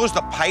and close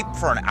the pipe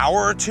for an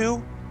hour or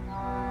two?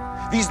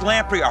 These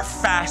lamprey are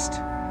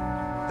fast,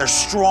 they're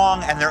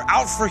strong, and they're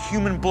out for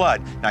human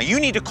blood. Now you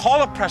need to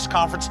call a press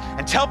conference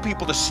and tell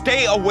people to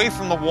stay away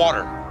from the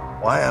water.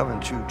 Why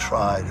haven't you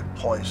tried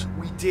poison?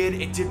 We did,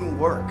 it didn't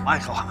work.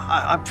 Michael,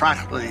 I'm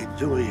practically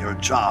doing your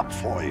job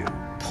for you.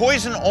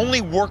 Poison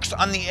only works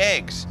on the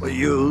eggs. We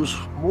use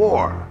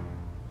more.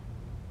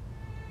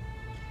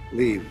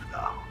 Leave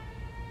now.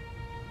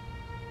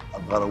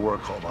 I've got to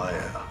work on my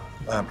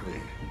lamprey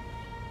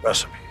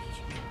recipes.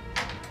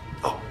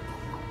 Oh.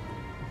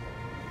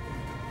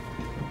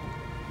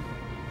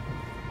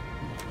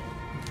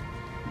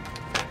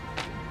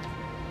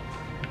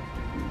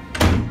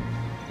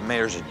 The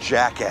mayor's a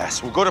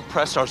jackass. We'll go to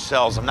press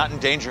ourselves. I'm not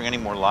endangering any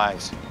more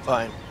lives.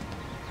 Fine.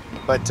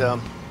 But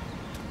I'm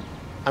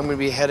gonna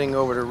be heading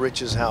over to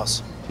Rich's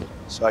house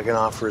so I can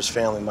offer his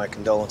family my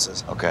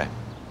condolences. Okay.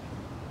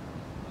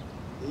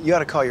 You ought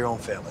to call your own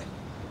family.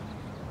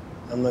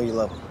 I know you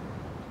love them.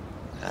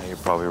 Yeah, you're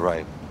probably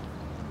right.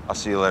 I'll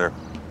see you later.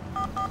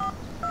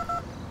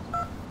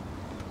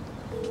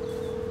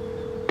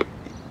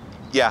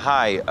 Yeah,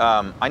 hi.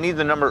 I need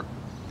the number.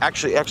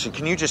 Actually,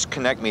 can you just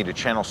connect me to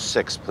channel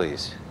 6,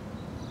 please?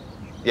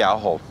 Yeah, I'll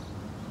hold.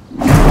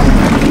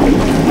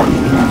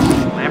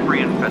 Lamprey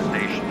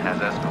infestation has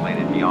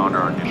escalated beyond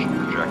our initial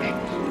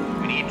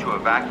projections. We need to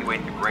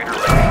evacuate the greater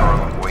Lake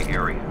Charlevoix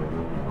area.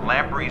 The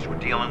lampreys we're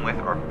dealing with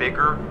are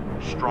bigger,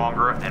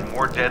 stronger, and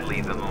more deadly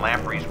than the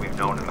lampreys we've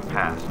known in the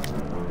past.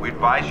 We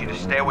advise you to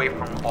stay away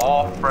from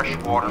all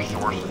freshwater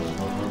sources.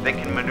 They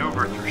can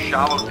maneuver through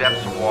shallow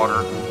depths of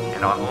water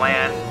and on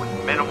land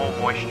with minimal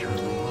moisture,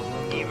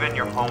 even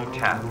your home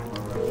tap.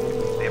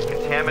 They have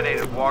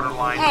contaminated water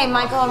lines. Hey,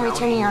 Michael, I'm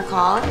returning your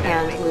call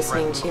and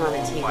listening to you on the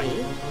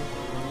TV.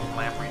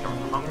 Lampreys are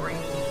hungry.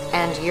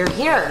 And you're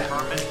here.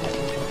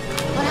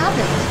 What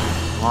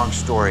happened? Long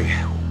story.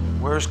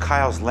 Where's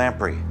Kyle's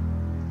lamprey?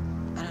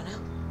 I don't know.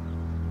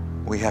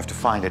 We have to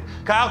find it.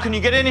 Kyle, can you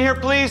get in here,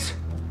 please?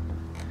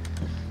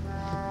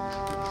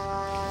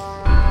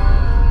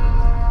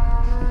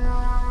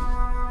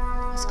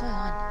 What's going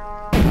on?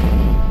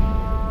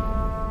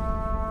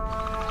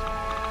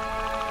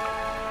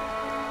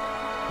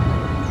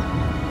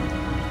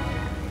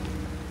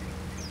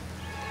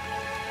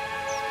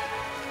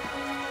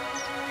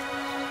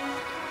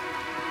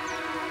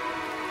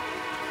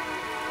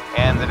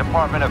 And the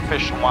Department of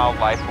Fish and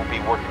Wildlife will be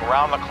working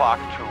around the clock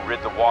to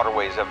rid the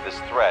waterways of this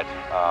threat.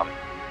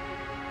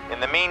 In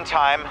the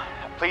meantime,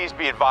 please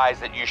be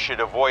advised that you should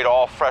avoid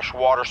all fresh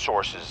water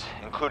sources,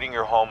 including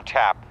your home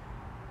tap.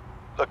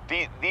 Look,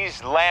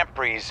 these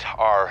lampreys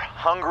are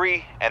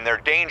hungry and they're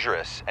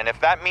dangerous. And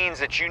if that means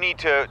that you need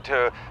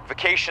to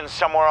vacation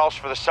somewhere else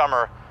for the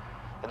summer,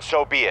 then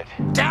so be it.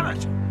 Damn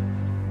it!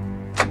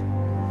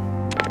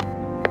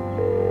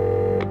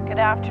 Good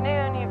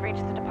afternoon. You've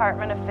reached the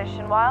Department of Fish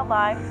and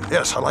Wildlife.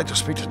 Yes, I'd like to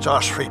speak to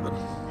Josh Friedman.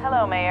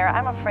 Hello, Mayor.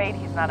 I'm afraid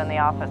he's not in the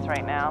office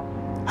right now.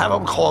 Have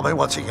him call me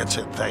once he gets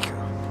in. Thank you.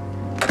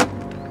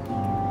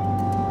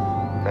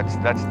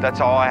 That's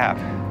all I have.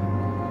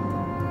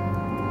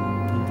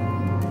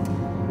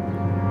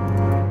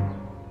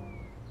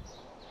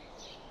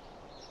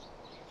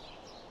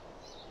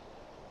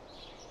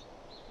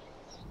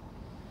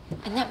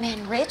 And that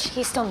man Rich,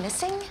 he's still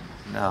missing?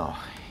 No,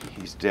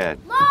 he's dead.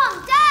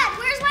 Mom, Dad,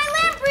 where's my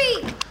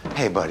lamprey?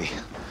 Hey, buddy.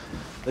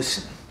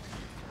 Listen,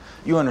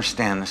 you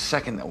understand the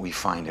second that we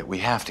find it, we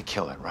have to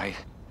kill it, right?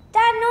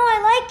 Dad, no,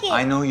 I like it.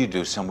 I know you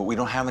do, son, but we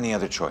don't have any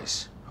other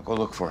choice. I'll go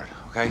look for it,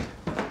 okay?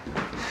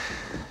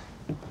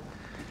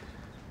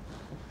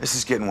 This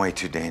is getting way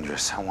too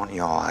dangerous. I want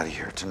you all out of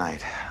here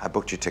tonight. I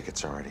booked your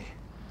tickets already.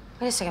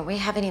 Wait a second, we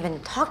haven't even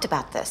talked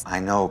about this. I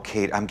know,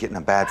 Kate, I'm getting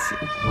a bad feel.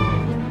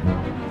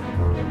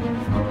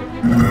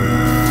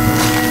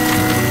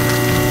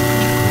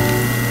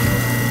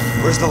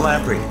 Where's the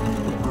lamprey?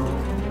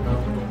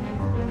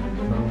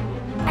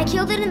 I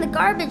killed it in the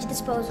garbage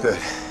disposal. Good.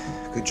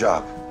 Good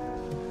job.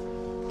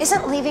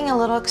 Isn't leaving a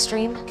little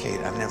extreme?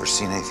 Kate, I've never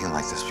seen anything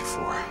like this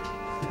before.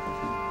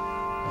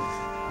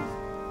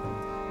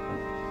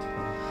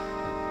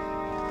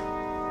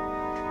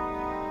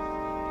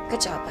 Good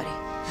job, buddy.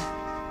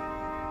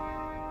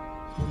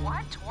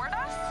 What? Toward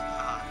us?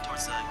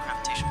 Towards the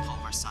gravitation pull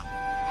of our sun.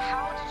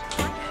 How did you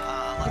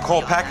find it?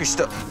 Nicole, pack your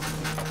stuff.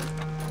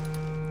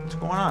 What's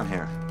going on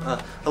here?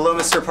 Hello,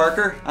 Mr.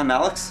 Parker. I'm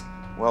Alex.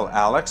 Well,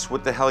 Alex,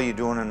 what the hell are you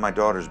doing in my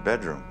daughter's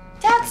bedroom?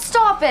 Dad,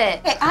 stop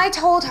it! Hey, I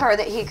told her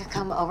that he could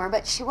come over,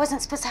 but she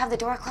wasn't supposed to have the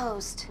door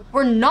closed.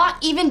 We're not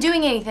even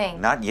doing anything.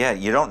 Not yet.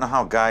 You don't know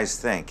how guys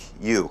think.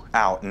 You,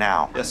 out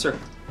now. Yes, sir.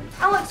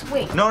 Alex,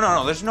 wait.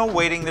 No. There's no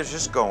waiting. There's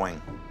just going.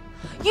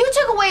 You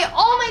took away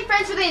all my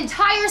friends for the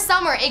entire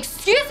summer.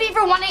 Excuse me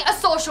for wanting a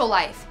social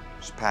life.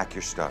 Just pack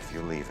your stuff.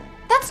 You're leaving.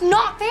 That's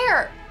not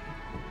fair.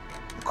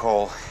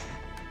 Nicole,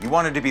 you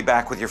wanted to be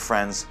back with your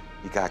friends.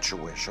 You got your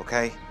wish,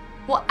 okay?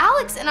 Well,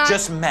 Alex and I...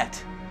 Just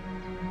met.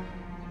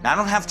 Now, I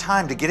don't have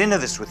time to get into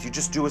this with you.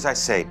 Just do as I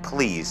say,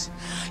 please.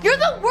 You're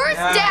the worst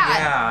dad.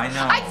 Yeah, I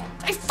know. I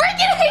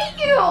freaking hate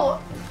you.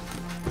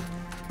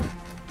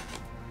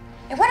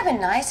 It would have been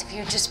nice if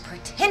you just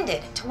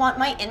pretended to want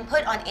my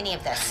input on any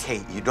of this.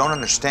 Kate, you don't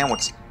understand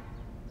what's...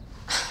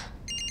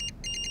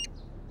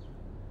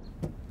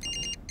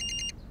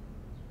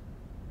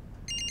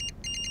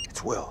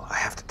 It's Will. I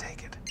have to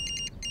take it.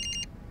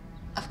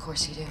 Of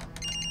course you do.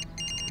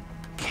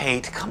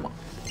 Kate, come on.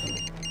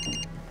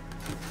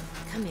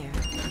 Come here.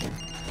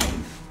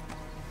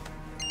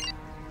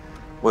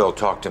 Will,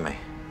 talk to me.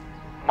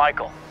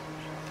 Michael,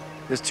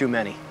 there's too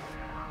many.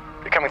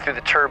 They're coming through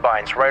the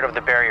turbines, right over the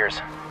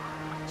barriers.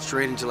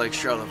 Straight into Lake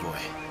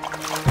Charlevoix.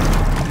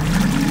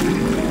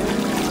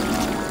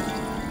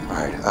 All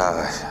right,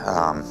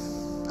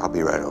 I'll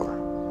be right over.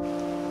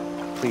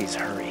 Please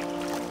hurry.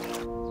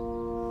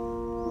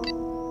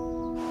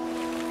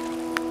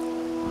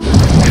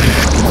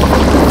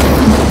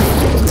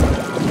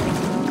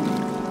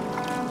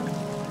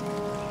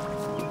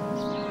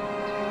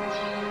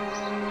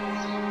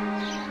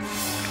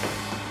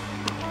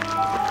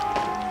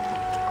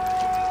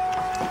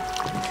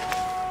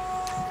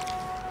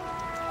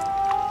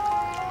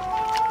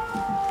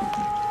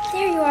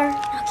 There you are.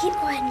 Now keep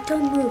quiet and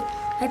don't move.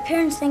 My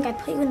parents think I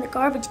put you in the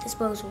garbage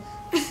disposal.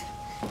 I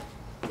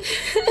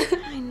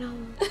know.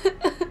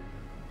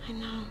 I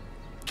know.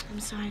 I'm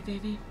sorry,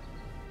 baby.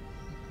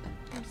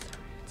 I'm sorry.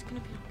 It's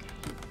gonna be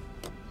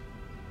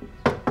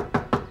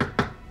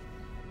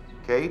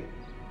okay. Kate?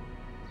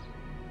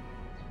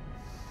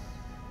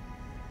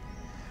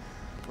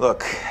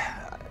 Look,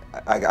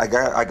 I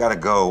gotta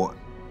go.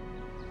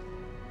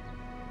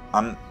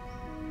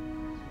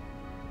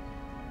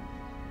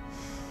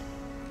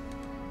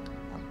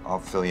 I'll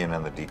fill you in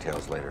on the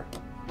details later.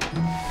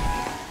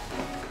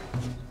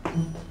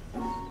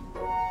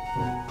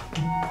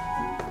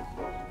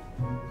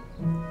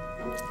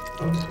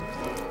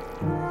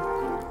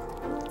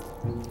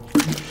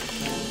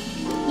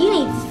 You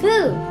need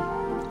food.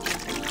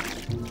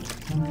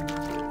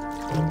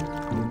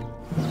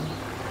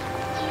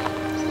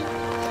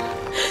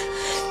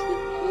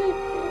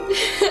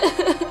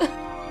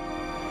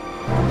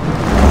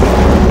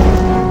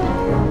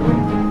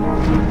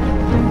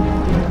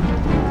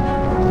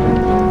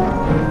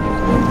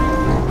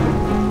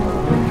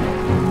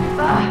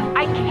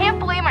 I can't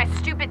believe my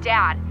stupid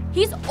dad.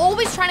 He's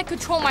always trying to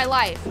control my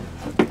life.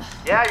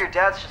 Yeah, your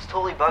dad's just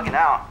totally bugging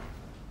out.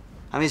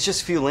 I mean, it's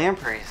just a few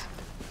lampreys.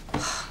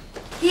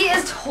 He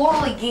is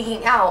totally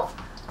geeking out.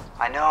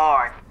 I know.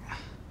 I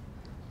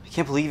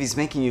can't believe he's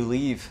making you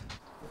leave.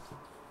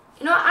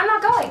 You know what? I'm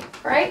not going,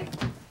 right?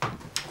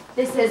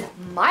 This is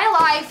my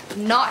life,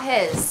 not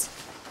his.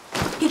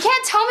 He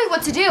can't tell me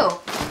what to do.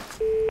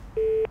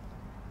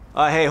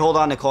 Hey, hold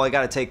on, Nicole. I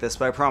gotta take this,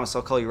 but I promise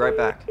I'll call you right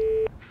back.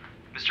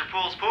 Mr.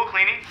 Poole's pool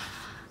cleaning.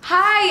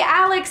 Hi,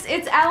 Alex.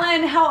 It's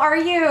Ellen. How are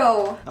you?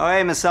 Oh,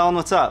 hey, Miss Ellen,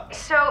 what's up?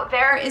 So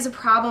there is a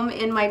problem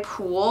in my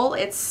pool.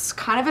 It's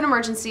kind of an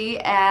emergency,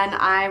 and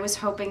I was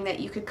hoping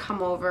that you could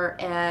come over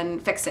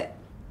and fix it.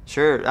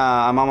 Sure,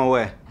 I'm on my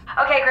way.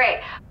 Okay,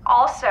 great.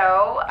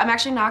 Also, I'm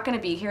actually not going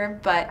to be here,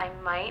 but I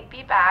might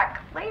be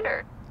back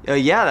later.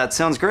 Yeah, that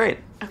sounds great.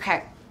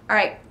 Okay. All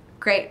right.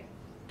 Great.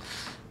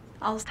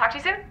 I'll talk to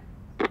you soon.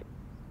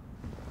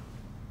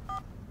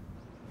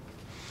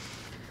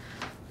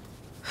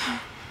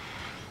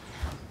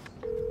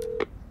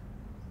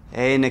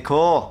 Hey,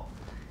 Nicole.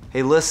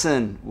 Hey,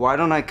 listen, why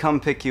don't I come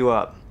pick you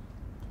up?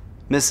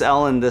 Miss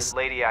Ellen, this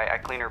lady I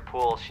clean her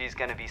pool, she's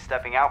gonna be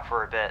stepping out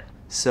for a bit.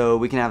 So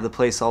we can have the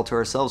place all to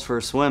ourselves for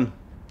a swim.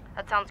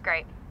 That sounds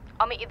great.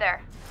 I'll meet you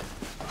there.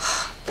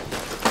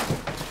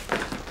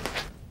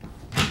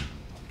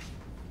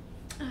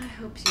 I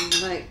hope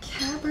you like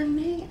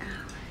Cabernet,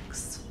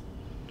 Alex.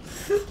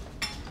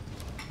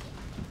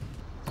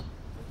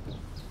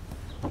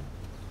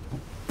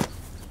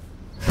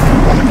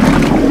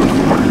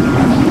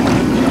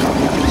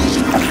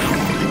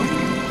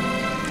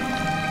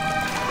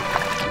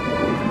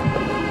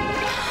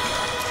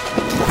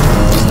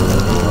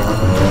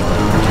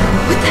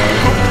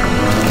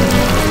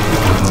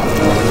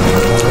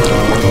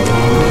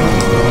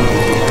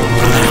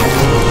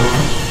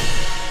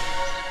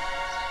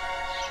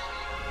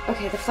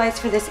 Okay, the flight's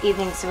for this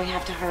evening, so we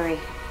have to hurry.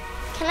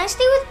 Can I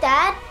stay with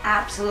Dad?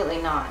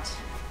 Absolutely not.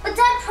 But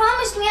Dad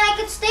promised me I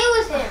could stay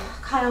with him.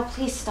 Kyle,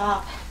 please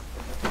stop.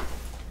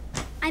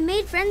 I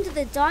made friends with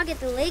a dog at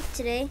the lake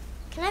today.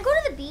 Can I go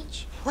to the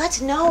beach?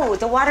 What? No,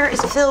 the water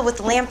is filled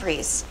with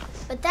lampreys.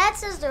 But Dad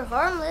says they're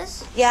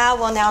harmless. Yeah,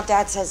 well, now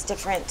Dad says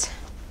different.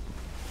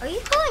 Are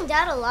you calling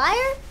Dad a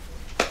liar?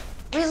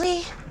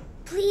 Really?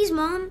 Please,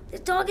 Mom. The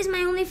dog is my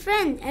only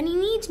friend, and he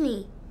needs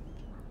me.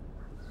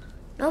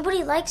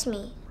 Nobody likes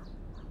me.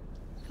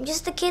 I'm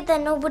just the kid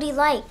that nobody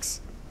likes.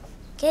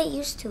 Get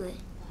used to it.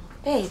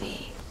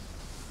 Baby,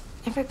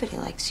 everybody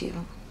likes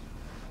you.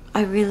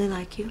 I really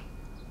like you.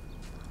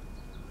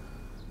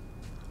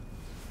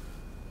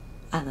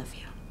 I love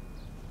you.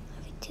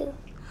 Love you too.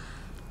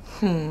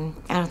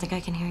 I don't think I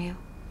can hear you.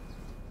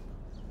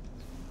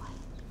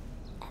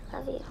 I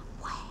love you.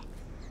 What?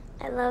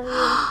 I love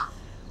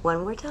you.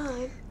 One more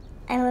time.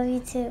 I love you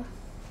too.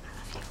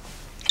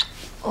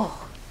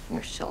 Oh,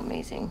 you're so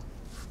amazing.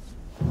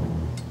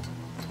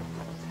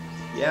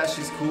 Yeah,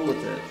 she's cool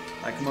with it.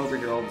 I come over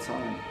here all the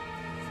time.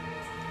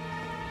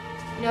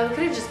 No, we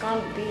could have just gone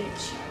to the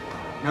beach.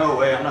 No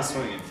way, I'm not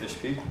swimming in fish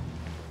pee.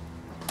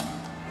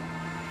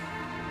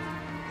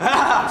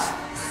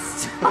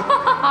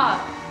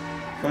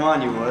 Come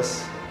on, you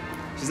wuss.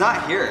 She's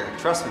not here,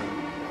 trust me.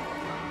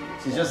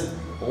 She's just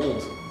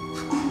old.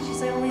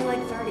 She's only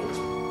like 30.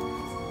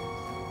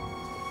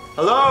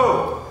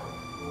 Hello?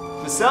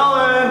 Miss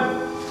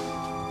Ellen!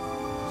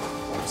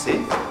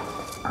 See?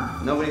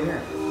 Nobody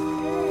here.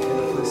 We have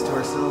the place to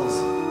ourselves.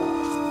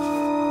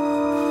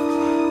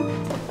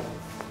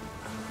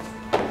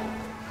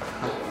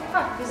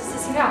 Fuck, who's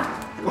this sissy now?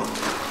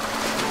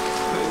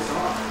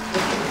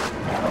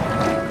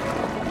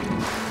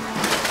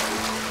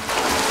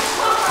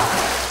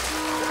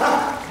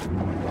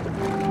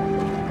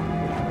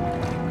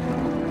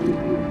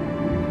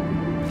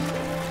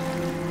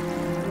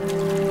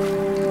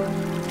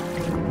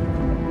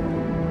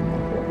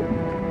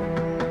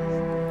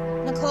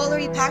 Nicole, are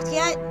you packed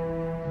yet?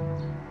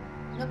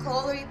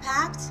 Nicole, are you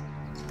packed?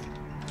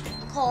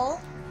 Nicole?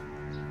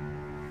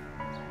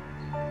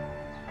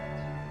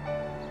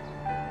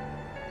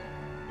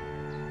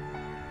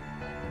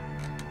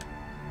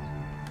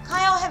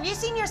 Kyle, have you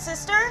seen your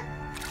sister?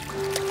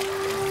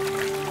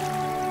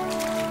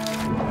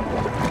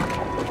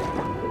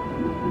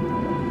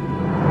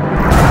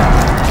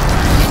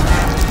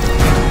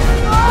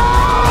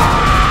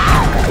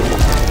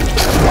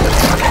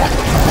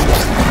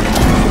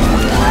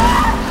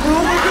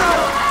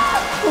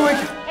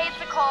 Hey, it's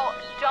Nicole.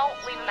 Don't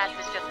leave a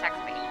message, just text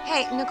me.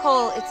 Hey,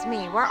 Nicole, it's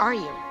me. Where are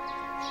you?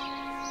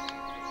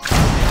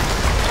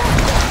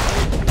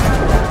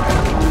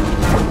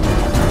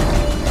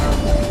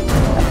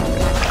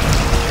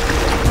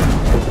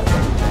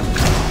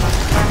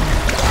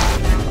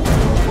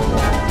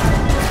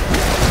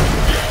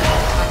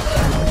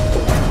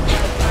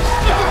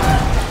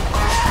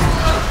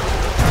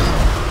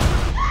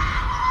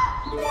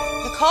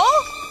 Nicole?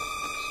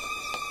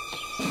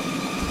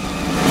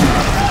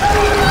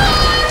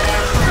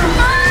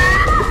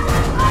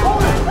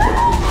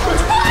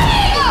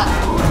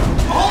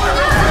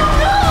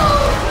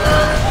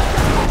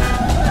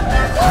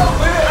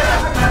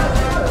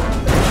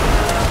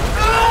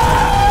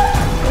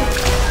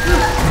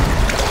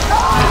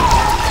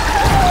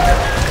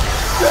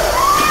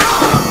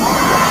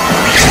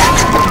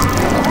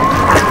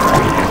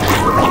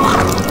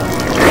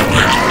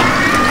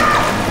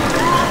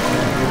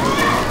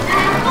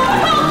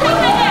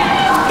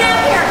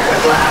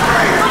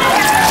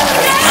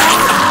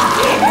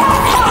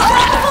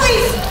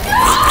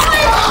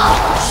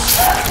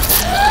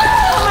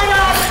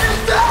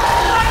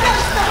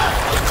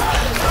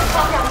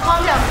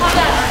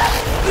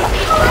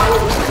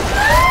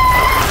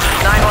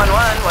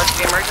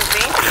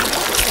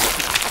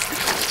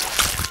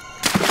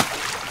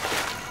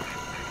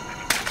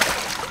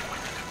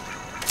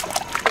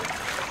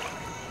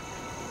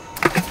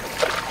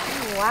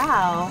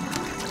 Wow.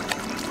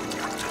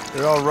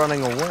 They're all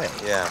running away.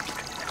 Yeah.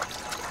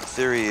 The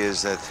theory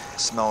is that the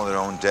smell of their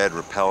own dead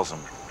repels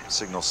them.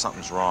 Signals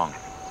something's wrong.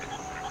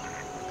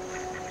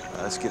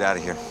 Let's get out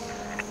of here.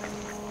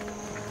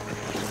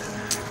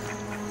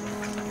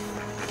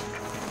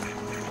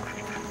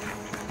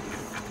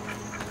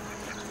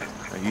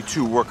 Now, you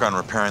two work on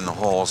repairing the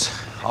holes.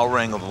 I'll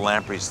wrangle the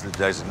lampreys to the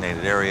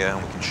designated area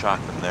and we can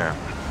shock them there.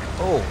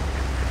 Oh,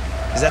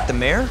 is that the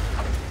mayor?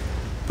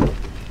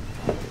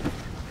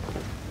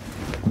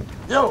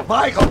 Yo,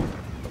 Michael!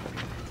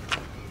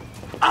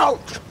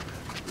 Out!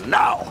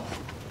 Now!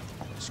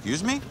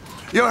 Excuse me?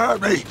 You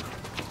heard me.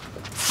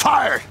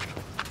 Fired!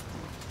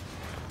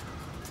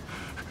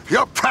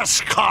 Your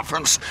press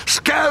conference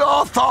scared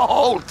off the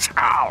whole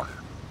town.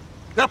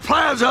 Your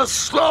plans are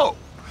slow,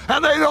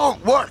 and they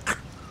don't work.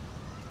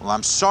 Well,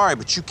 I'm sorry,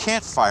 but you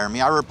can't fire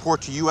me. I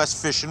report to U.S.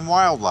 Fish and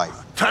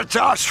Wildlife. To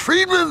Josh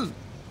Friedman?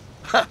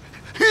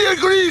 He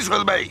agrees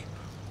with me.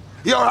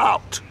 You're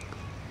out.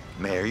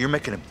 Mayor, you're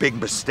making a big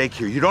mistake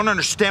here. You don't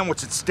understand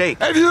what's at stake.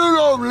 If you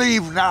don't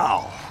leave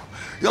now,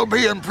 you'll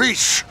be in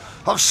breach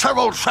of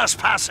several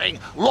trespassing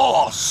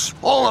laws,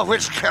 all of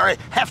which carry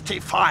hefty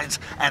fines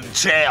and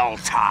jail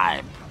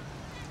time.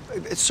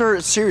 Sir,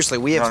 seriously,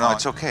 we have... No,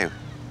 it's okay.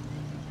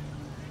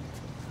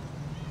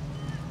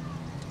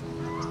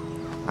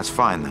 That's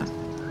fine, then.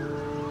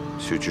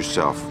 Suit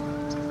yourself.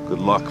 Good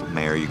luck,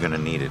 Mayor. You're gonna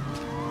need it.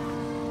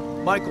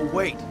 Michael,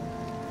 wait.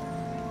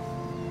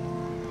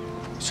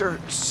 Sir,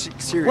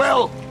 seriously.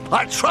 Well,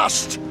 I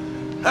trust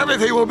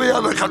everything will be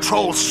under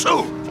control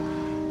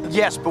soon.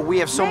 Yes, but we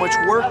have so much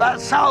work. That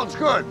sounds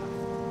good.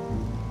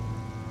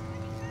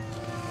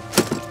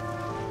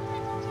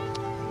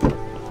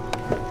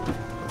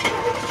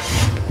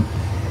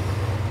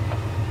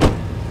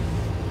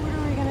 What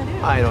are we gonna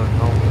do? I don't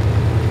know.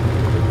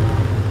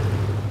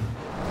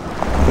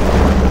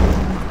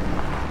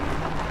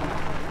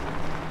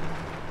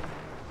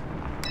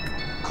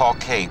 Call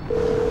Kate.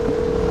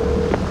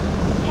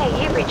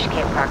 Hey, you've reached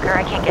Kate Parker.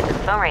 I can't get to the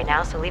phone right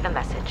now, so leave a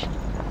message.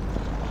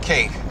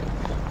 Kate,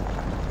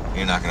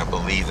 you're not gonna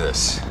believe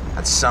this.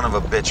 That son of a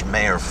bitch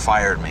mayor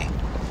fired me.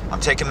 I'm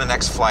taking the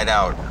next flight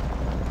out.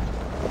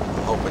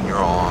 I'm hoping you're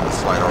all on the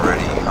flight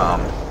already.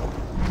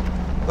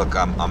 Look,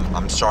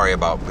 I'm sorry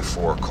about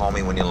before. Call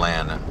me when you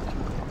land.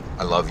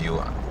 I love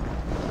you.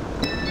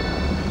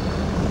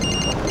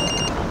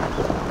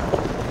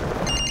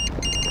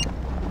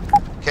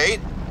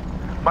 Kate?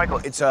 Michael,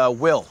 it's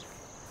Will.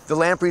 The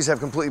lampreys have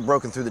completely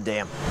broken through the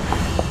dam.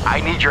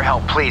 I need your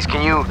help, please.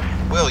 Can you...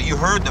 Will, you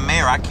heard the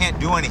mayor. I can't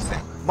do anything.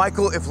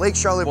 Michael, if Lake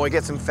Charlevoix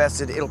gets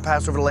infested, it'll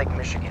pass over to Lake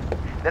Michigan.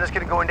 Then it's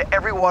gonna go into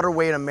every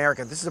waterway in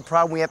America. This is a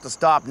problem we have to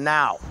stop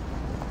now.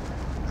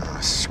 Oh,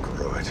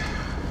 screw it.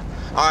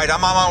 All right,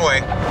 I'm on my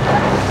way.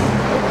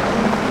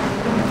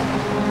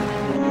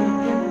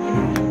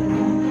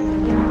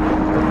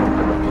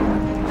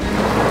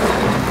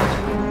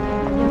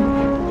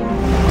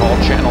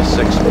 Channel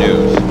 6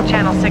 News.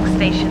 Channel 6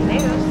 Station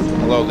News.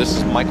 Hello, this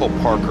is Michael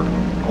Parker.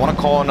 I want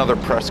to call another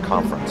press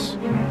conference.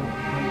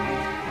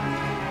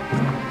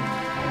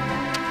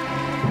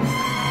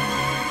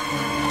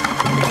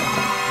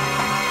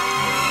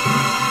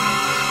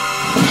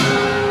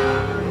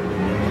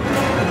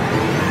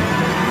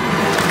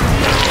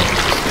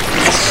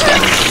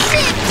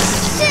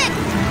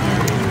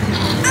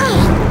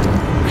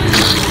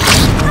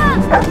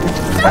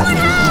 Someone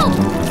help!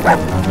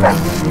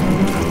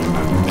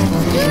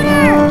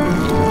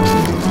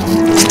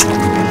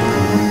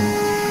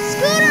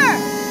 Scooter!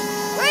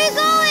 Where are you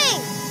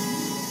going?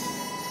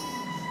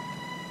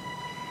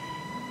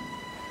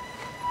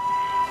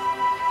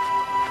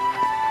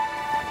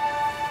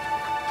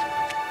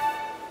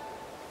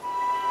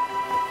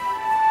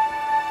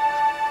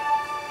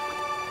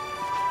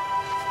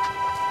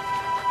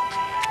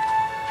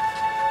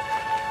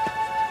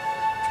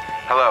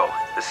 Hello,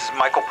 this is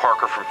Michael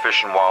Parker from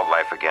Fish and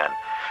Wildlife again.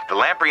 The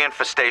lamprey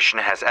infestation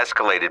has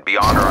escalated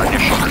beyond our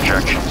initial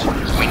projections.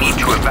 We need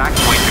to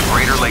evacuate the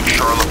greater Lake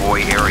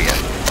Charlevoix area.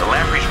 The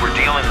lampreys we're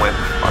dealing with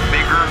are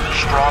bigger,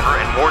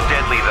 stronger, and more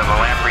deadly than the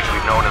lampreys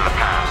we've known in the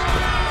past.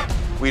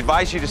 We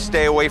advise you to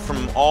stay away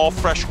from all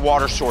fresh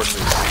water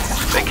sources.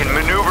 They can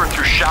maneuver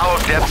through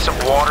shallow depths of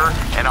water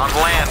and on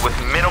land with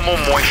minimal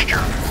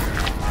moisture.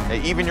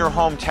 Even your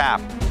home tap.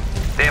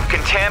 They have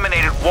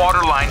contaminated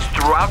water lines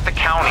throughout the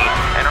county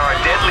and are a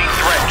deadly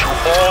threat to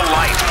all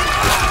life.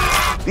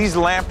 These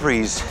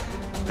lampreys,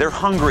 they're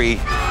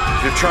hungry,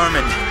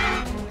 determined,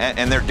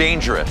 and they're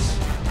dangerous.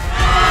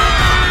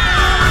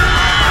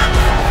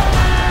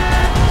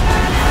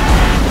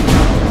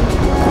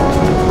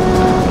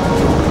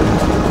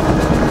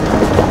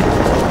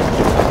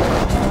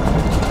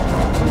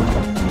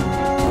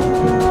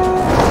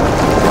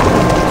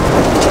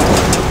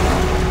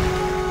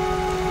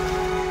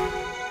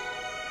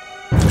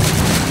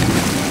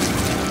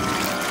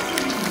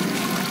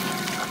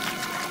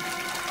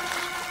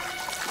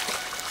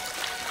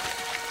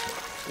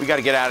 We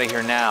gotta get out of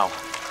here now.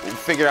 We'll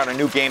figure out a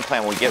new game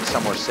plan when we get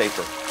somewhere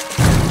safer.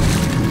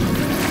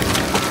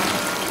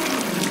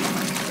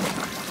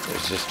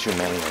 This just too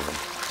many of them.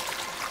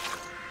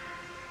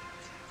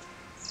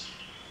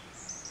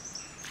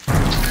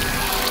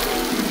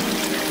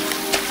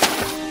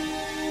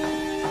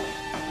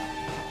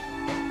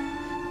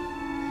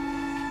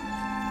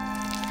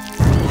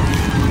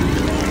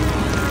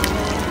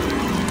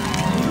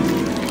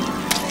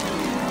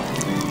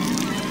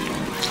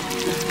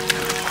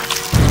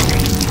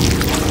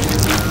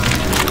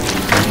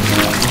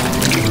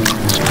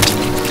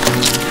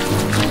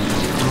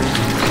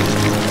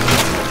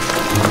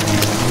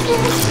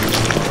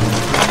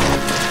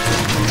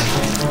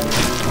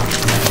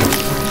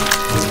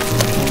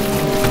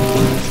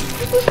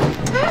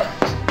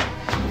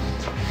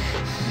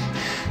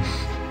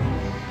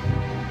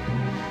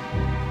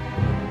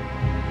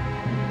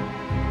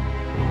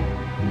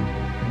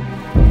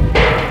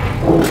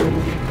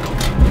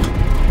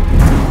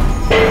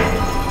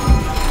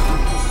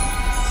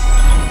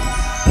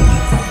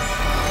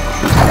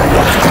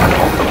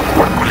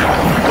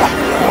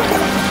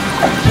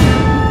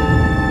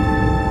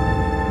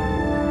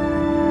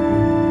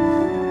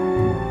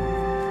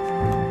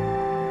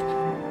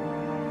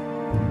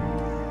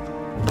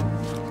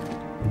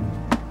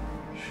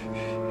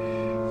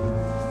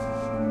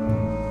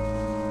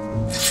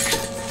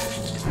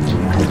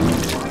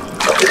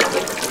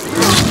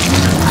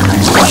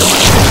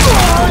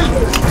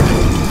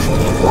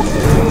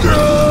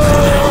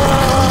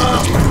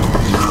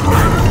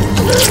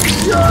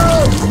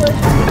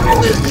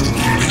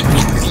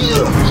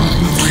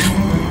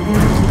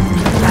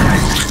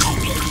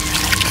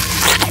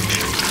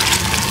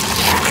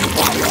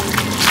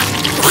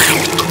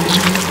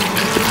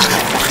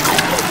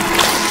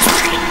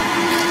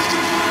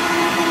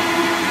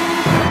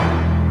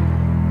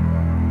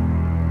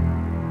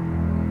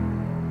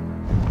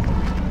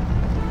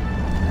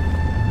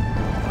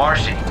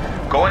 Marcy,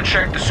 go and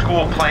check the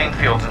school playing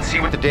fields and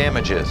see what the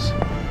damage is.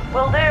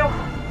 Will do.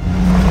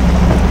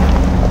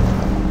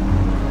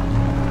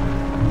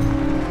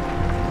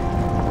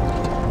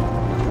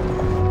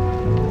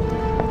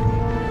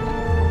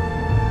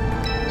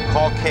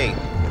 Call Kate.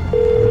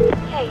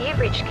 Hey, you've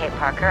reached Kate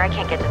Parker. I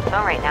can't get to the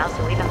phone right now,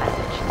 so leave a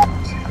message.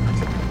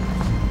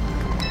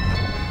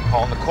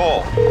 Call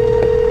Nicole.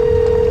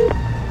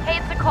 Hey,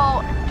 it's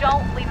Nicole.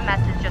 Don't leave a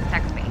message, just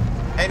text me.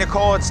 Hey,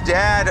 Nicole, it's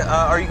Dad.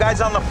 Are you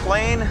guys on the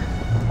plane?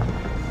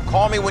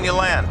 Call me when you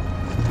land.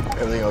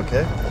 Everything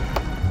okay?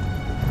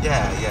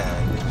 Yeah,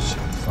 it should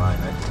be fine.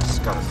 I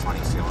just got a funny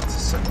feeling. It's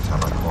the second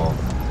time I called.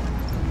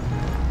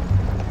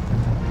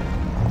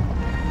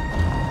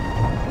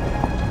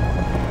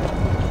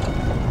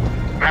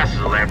 Masses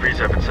of lampreys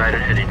have been sighted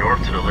heading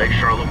north to the Lake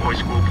Charlevoix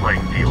School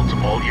playing fields.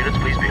 All units,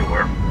 please be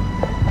aware.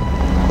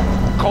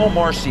 Call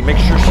Marcy. Make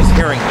sure she's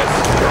hearing this.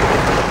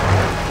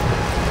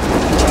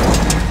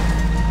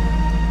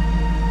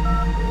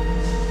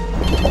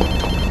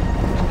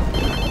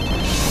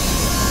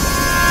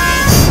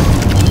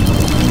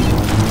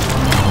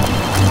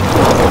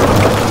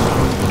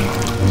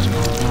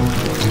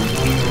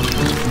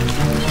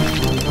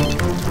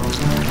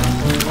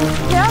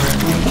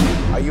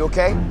 Are you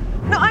okay?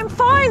 No, I'm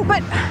fine,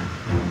 but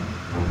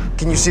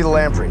Can you see the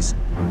lampreys?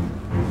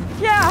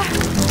 yeah.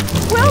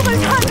 Will,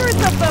 there's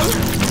hundreds of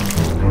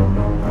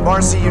them.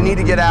 Marcy, you need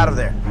to get out of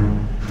there.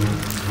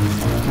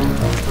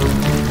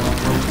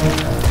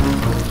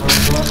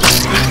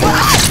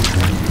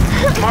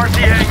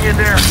 Marcy, hang in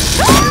there.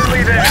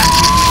 Nearly there.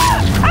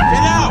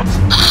 Get out!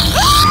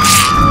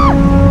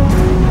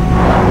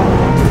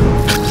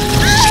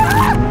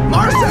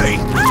 Marcy!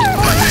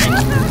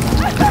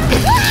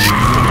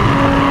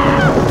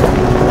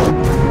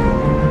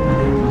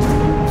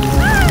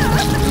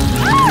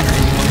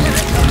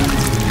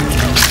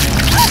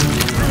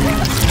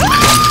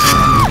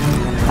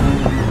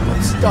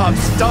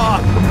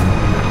 Stop!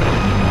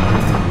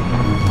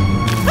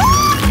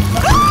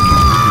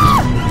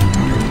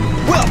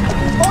 Will!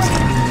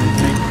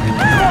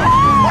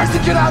 Marcy,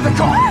 get out of the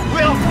car!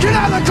 Will, get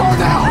out of the car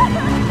now!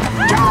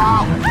 Get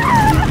out!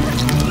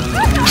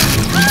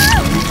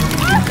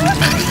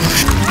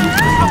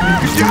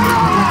 Get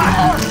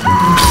out!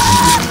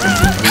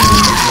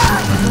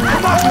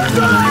 Come on, there's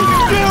nothing you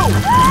can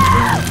do!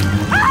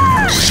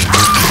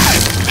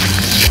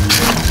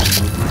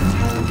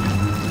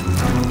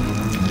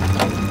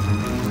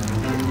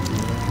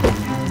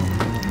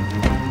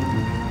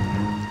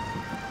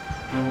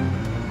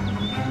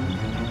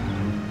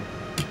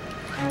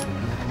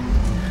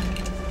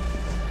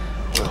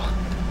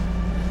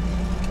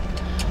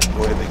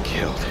 Would have been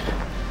killed.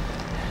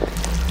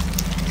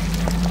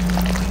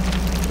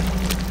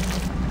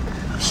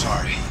 I'm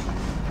sorry.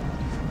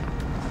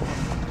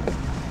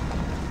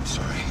 I'm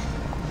sorry.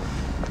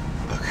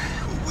 Look,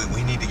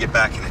 we need to get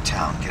back into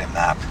town, get a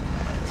map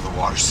of the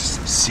water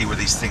system, see where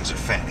these things are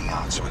fanning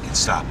out so we can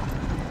stop them.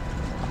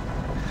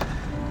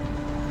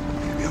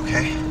 You gonna be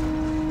okay?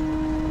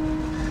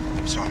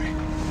 I'm sorry.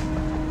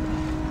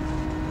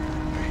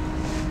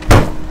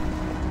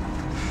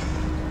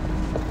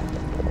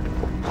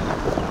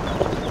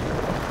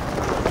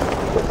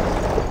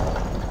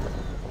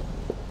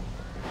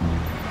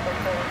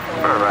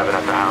 We're arriving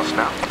at the house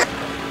now.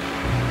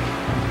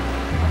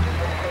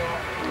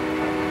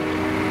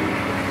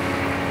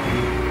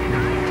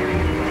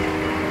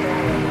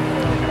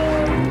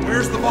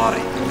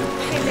 body.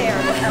 Hey there.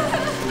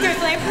 There's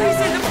lampreys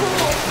in the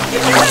pool. You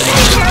just have to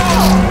be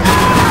careful.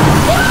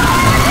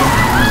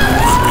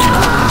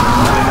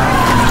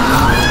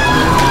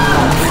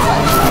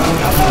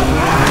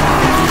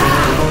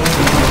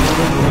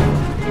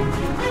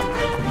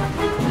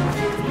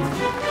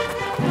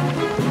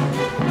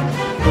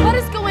 What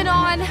is going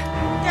on?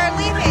 They're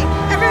leaving.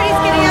 Everybody's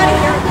getting out of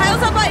here.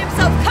 Kyle's all by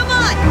himself. Come on.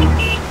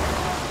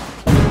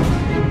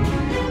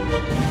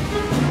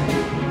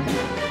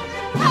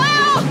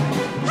 Kyle!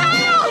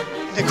 Kyle!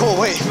 Nicole,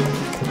 wait.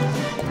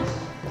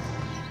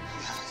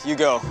 You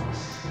go.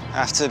 I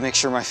have to make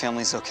sure my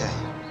family's okay.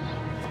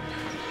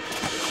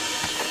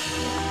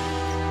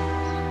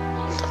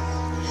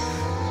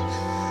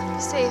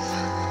 Safe.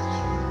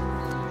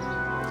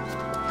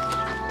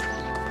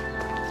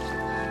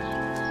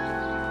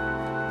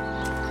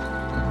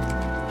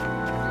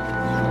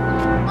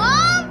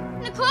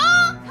 Mom?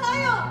 Nicole?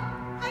 Kyle!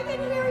 I can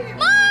hear you.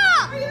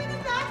 Mom! Are you in the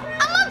bathroom?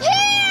 I'm up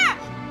here!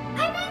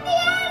 I'm in the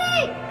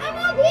attic! I'm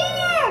up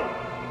here!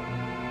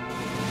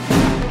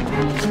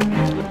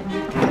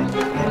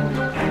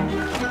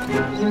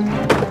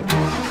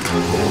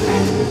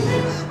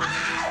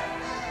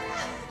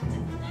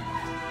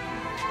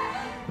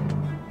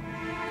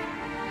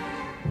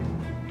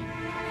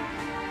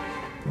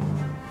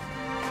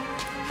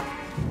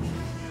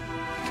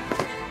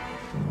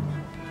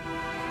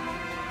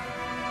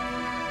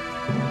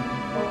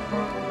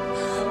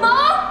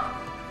 Mom!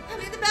 I'm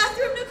in the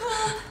bathroom,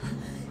 Nicole.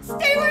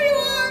 Stay where you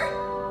are.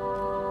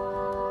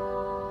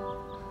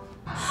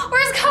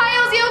 Where's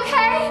Kyle? Is he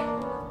okay?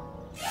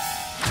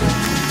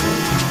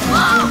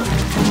 Mom!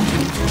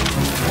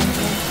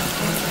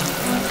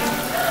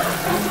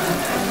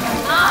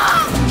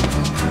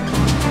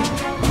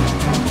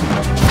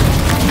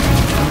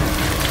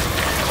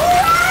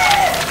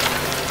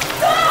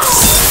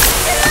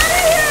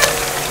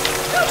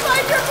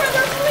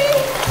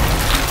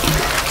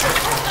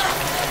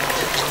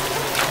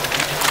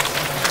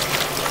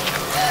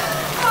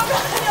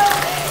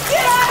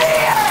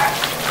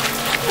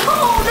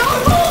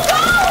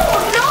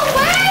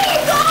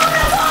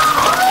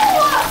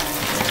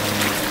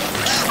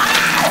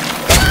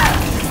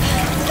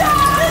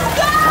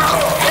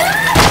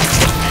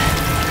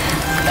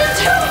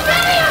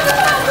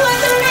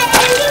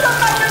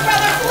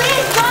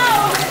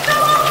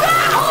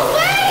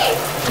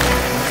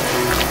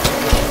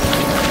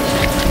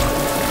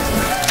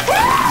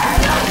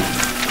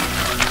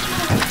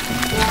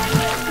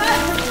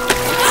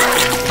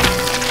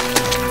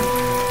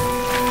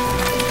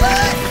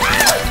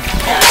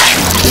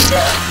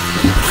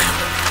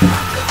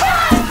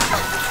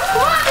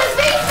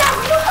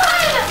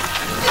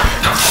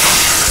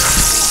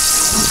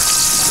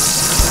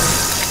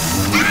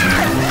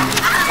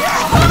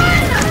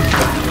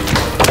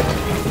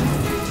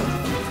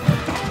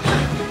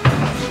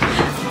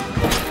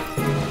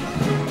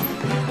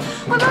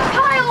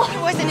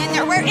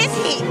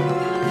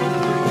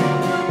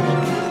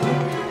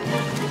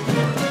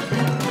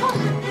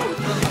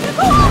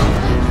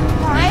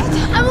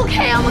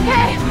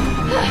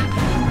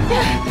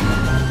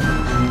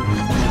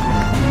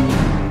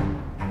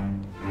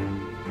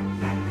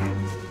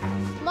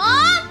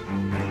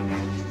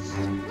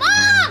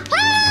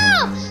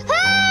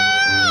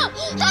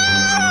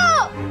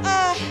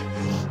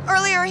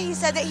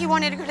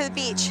 wanted to go to the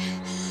beach.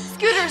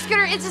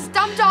 Scooter, it's this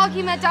dumb dog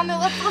he met down there.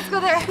 Let's go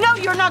there. No,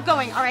 you're not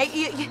going, all right?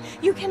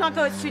 You cannot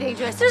go. It's too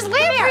dangerous. There's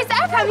lampreys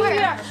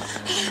everywhere.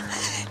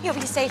 You'll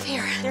be safe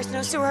here. There's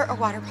no sewer or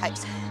water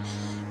pipes.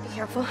 Be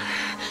careful.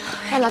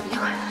 I love you.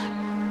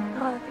 I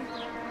love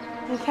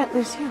you. I can't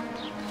lose you.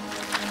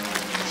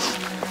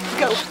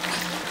 Go.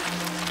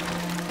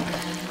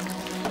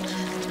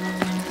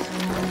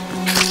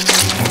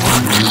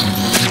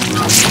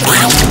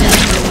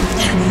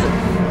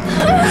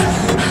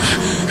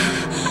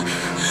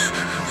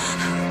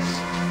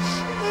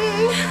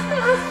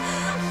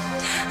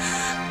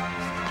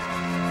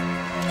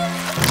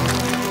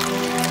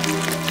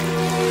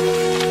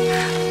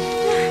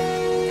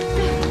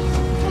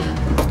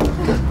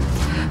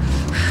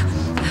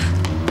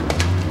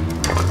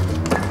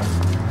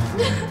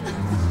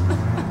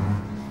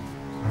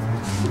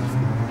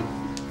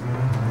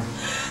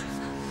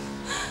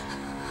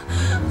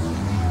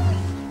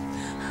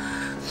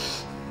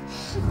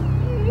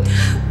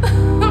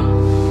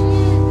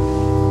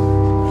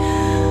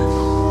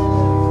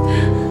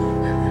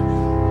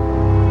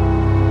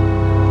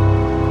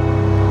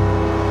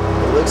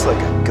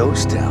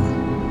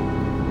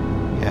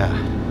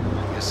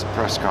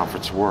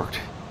 Conference worked.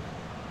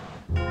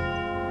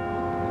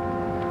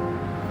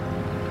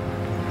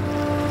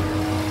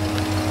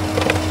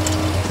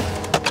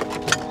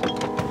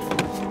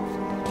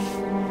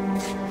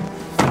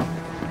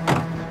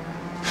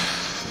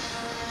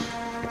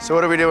 So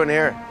what are we doing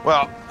here?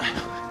 Well,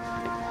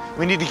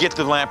 we need to get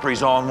the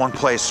lampreys all in one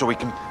place so we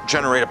can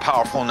generate a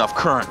powerful enough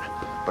current.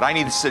 But I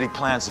need the city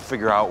plans to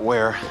figure out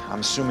where.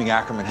 I'm assuming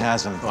Ackerman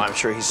has them. Well, I'm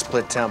sure he's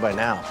split town by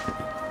now.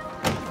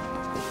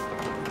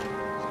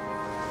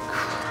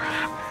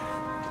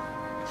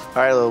 All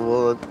right,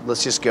 well,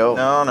 let's just go.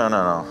 No.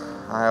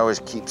 I always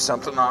keep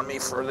something on me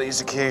for these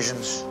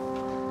occasions.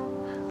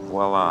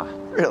 Voila.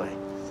 Really?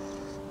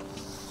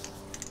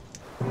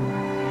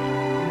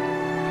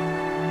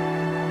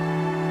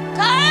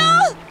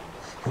 Kyle!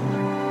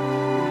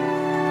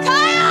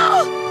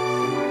 Kyle! Kyle!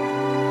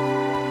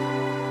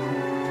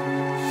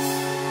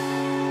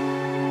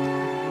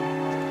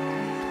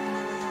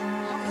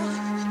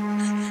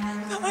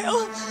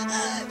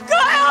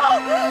 Kyle!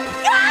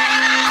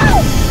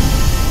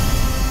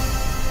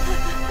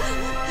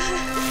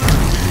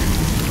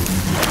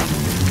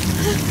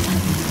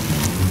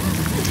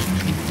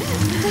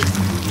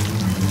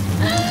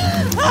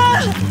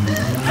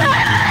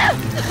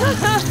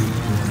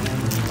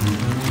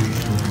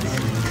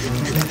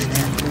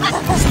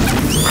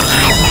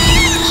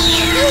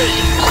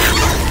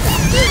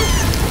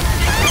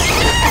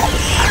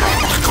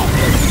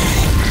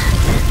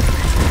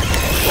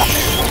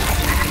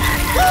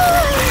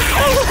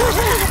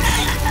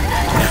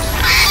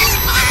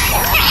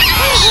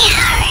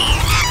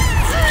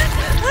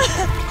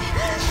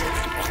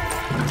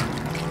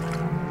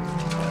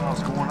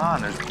 What's going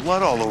on? There's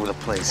blood all over the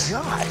place.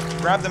 God.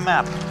 Grab the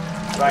map.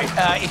 Right,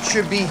 it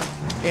should be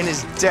in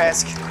his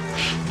desk.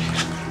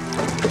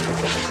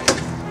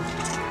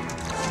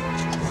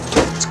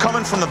 It's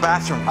coming from the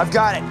bathroom. I've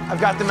got it. I've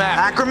got the map.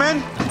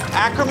 Ackerman?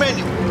 Ackerman!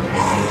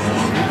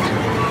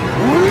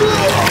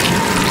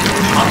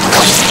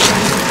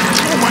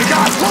 Oh my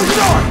God! Close the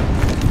door!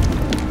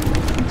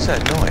 What's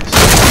that noise?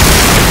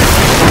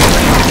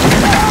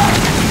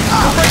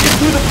 We're breaking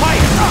through the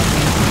pipe!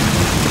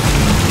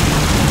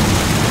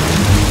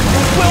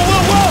 Whoa!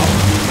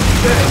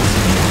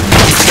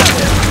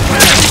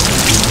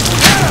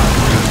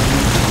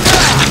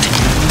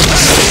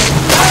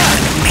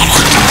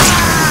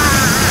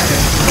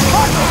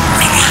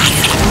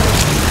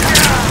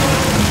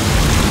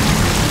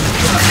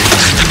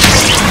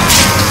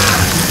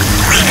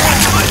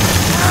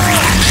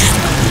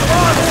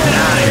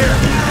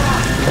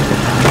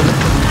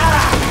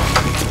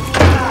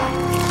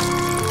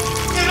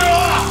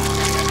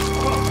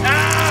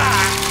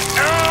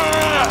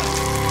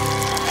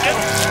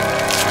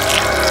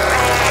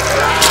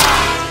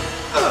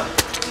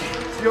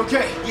 You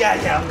okay?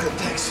 Yeah, I'm good,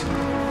 thanks.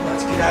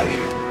 Let's get out of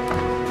here.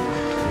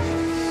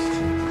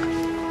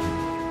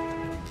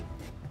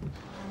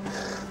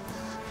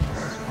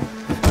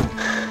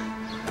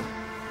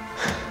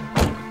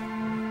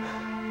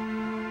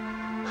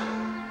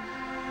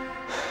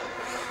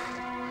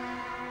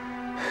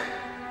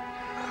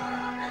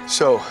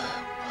 So,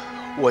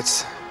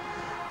 what's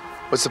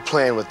the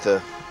plan with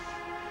the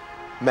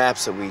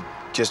maps that we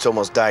just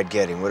almost died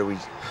getting? What do we...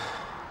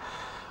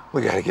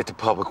 We gotta get to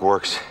Public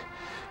Works,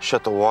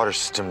 shut the water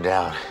system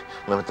down,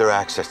 limit their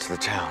access to the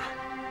town.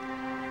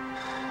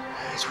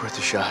 It's worth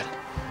a shot.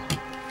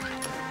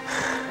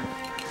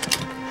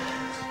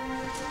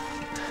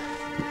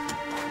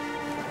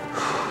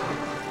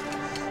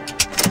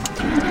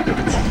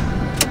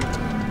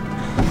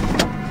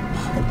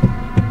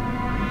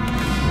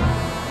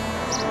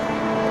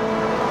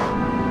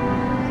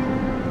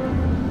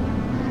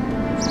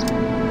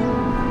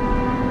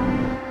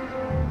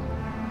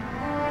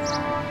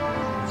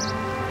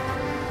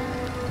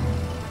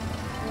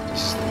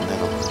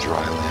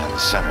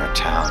 Center of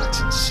town, it's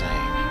insane.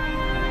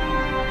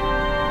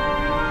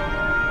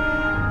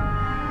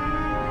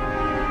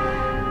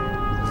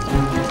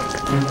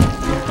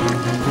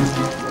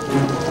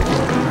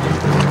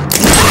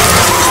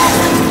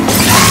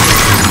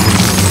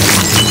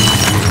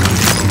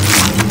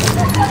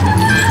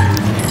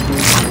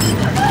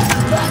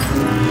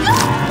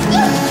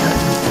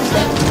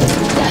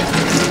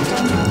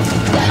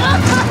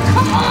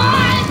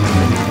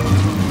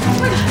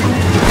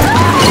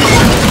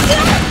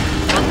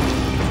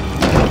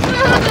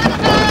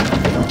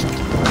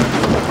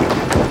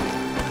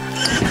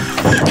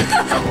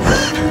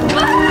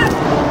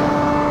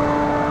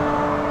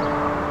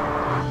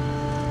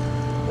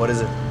 What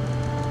is it?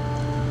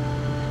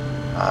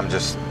 I'm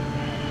just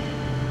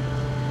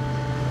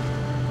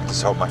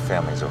hope my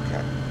family's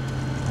okay.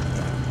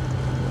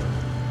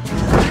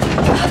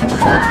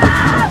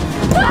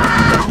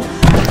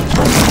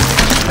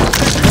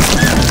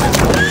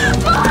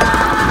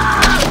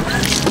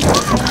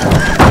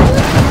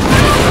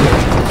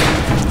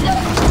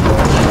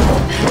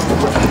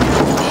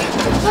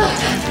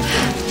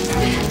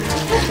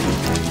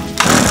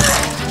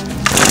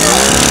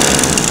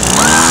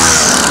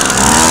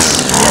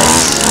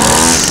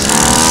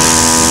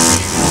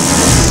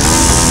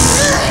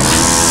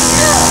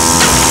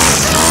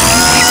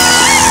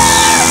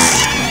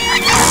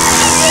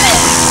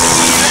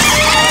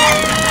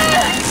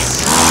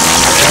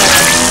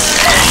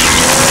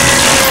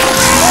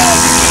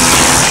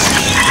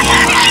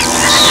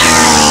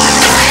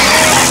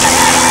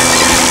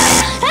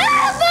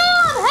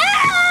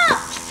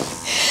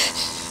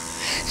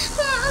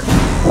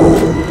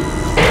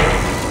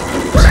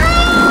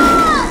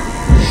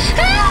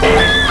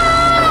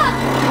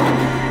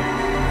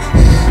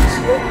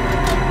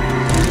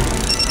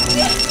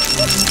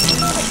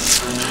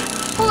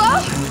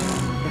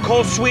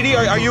 Hello, sweetie.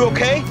 Are you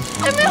okay?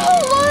 I'm in a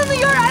whole lot in the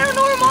yard. I don't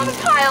know where Mom and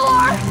Kyle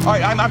are. All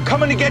right, I'm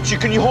coming to get you.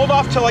 Can you hold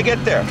off till I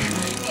get there?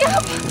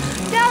 Yep.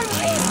 Dad,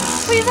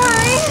 please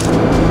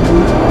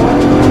hurry.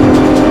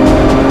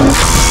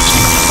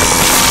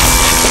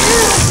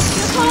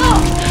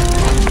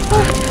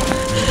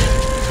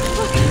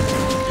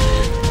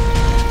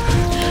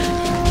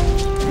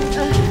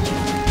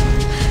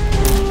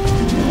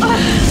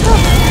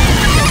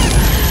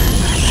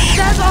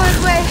 Dad's on his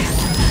way.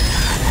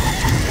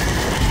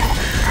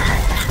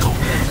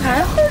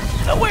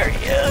 Kyle? Where are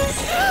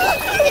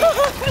you?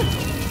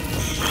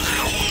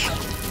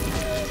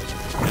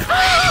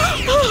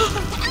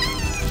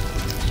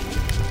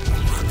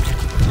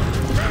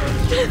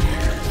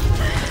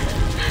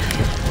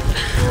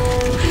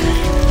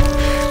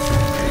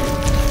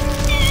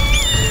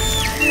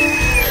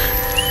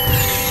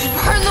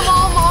 Burn them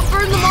all, Mom.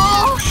 Burn them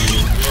all.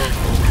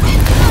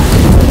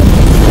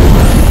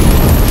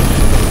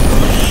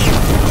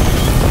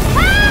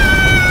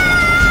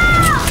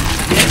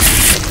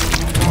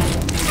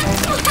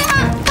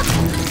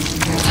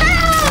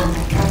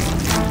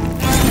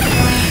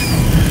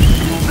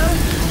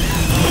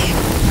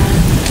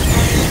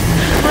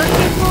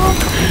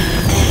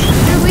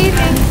 You're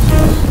leaving.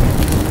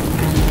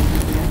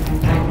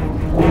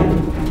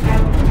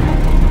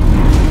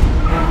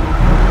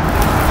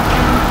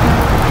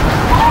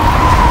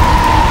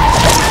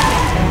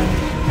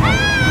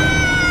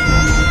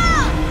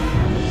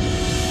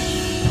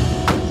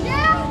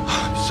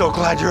 I'm so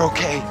glad you're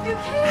okay.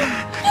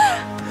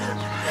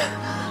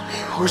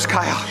 Where's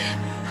Kyle?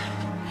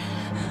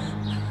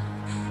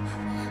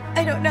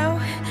 I don't know.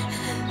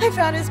 I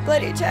found his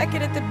bloody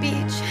jacket at the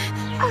beach.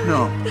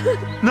 No.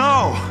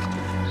 No!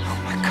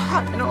 Oh my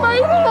God, no. My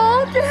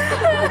fault,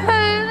 Dad.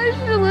 I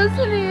should have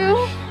listened to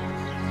you.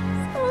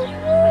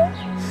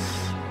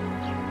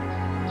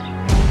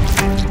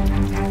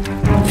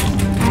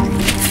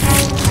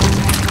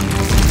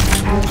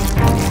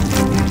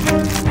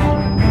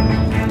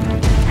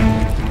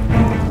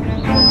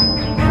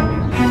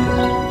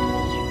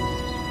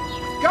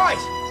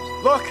 Guys,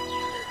 look.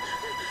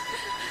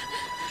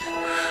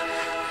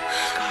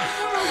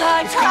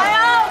 God,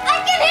 Kyle! I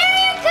can hear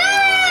you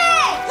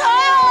coming!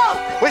 Kyle!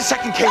 Wait a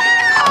second, Kate.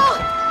 Kyle!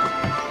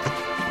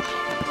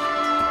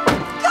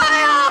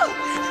 Kyle!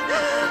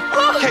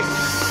 Kate!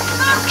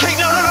 Kate,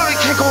 no, you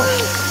can't go in.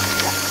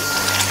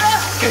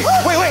 Kate,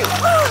 wait.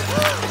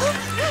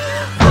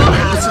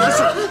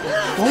 Listen.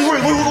 Don't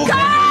worry, we'll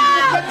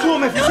get to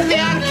him. If he's in the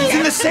attic, he's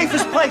in the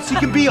safest place he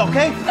can be,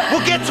 okay?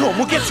 We'll get to him.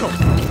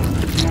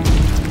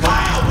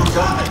 Kyle, we're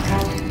coming.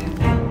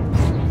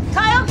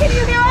 Kyle, can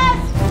you hear us?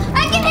 I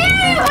can hear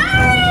you!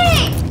 Hurry!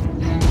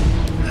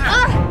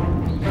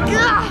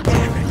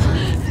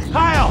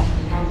 Kyle!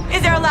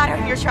 Is there a ladder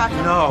in your truck?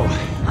 No,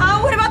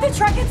 What about the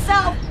truck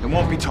itself? it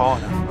won't be tall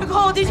enough.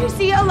 Nicole, did you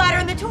see a ladder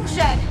in the tool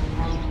shed?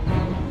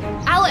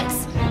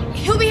 Alex,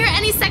 he'll be here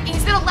any second.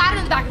 He's got a ladder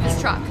in the back of his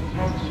truck.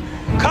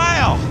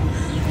 Kyle!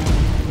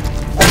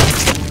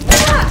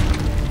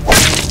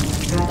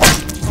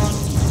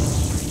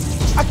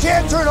 I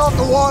can't turn off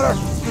the water.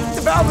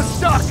 The valve is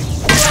stuck.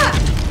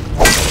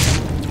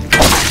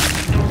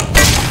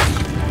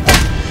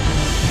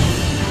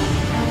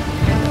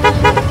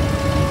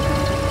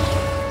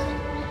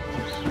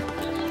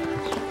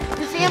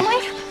 Your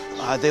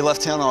family? They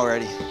left town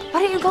already.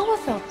 Why didn't you go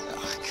with them?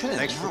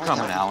 Thanks for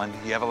coming, Alan.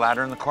 You have a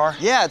ladder in the car?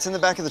 Yeah, it's in the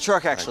back of the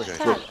truck, actually.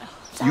 Dad,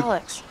 it's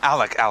Alex.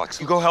 Alex,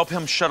 you go help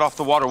him shut off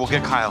the water. We'll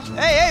get Kyle.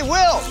 Hey,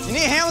 Will, you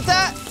need a hand with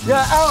that?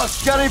 Yeah,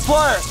 Alex, got any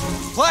pliers?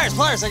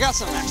 Pliers, I got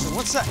some, actually.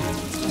 One sec.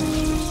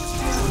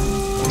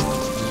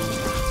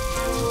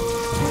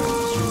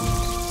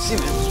 See,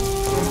 man.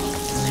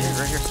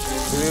 Right here.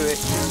 Wait.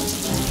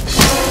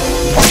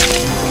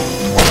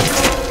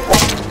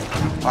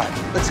 All right,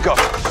 let's go.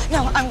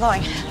 No, I'm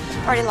going.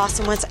 Already lost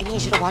him once. I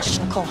need you to watch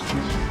Nicole.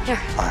 Here.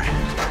 All right.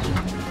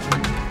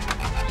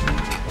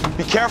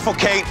 Be careful,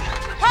 Kate.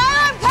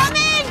 I'm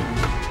coming!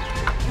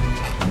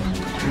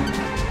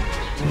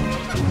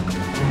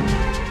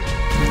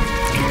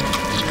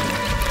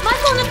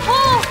 Michael,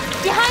 Nicole!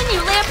 Behind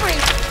you,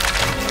 lampreys!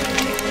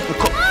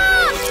 Nicole.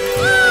 Mom!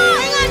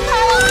 Hang on,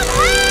 Kyle!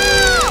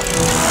 Help!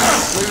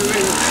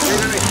 Wait.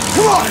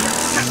 Come on!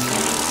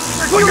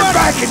 Put your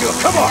back into it,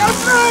 come on!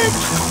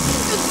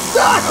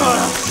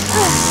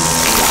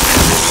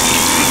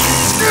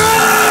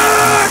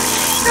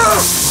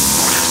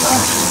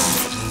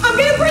 I'm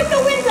gonna break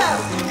the window!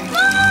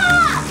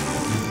 Mom!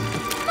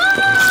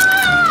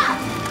 Mom!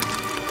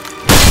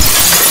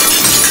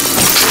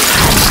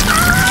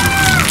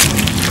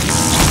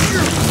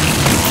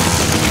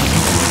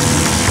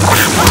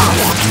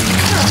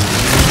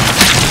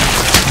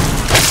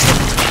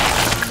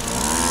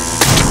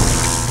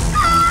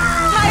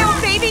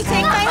 Kyle, baby,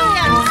 take my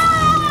hand.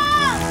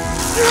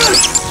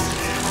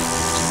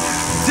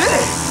 Did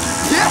it!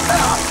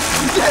 Yeah!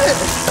 You did it!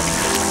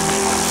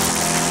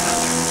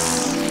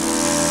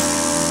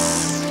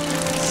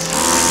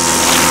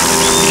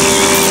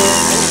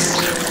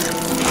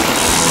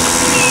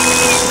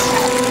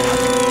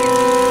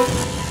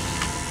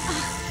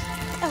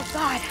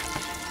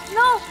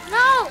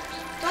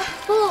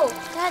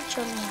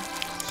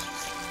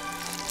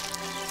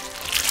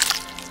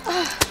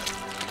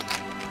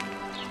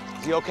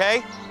 Is he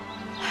okay?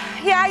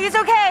 Yeah, he's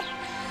okay.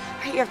 All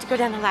right, you have to go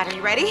down the ladder.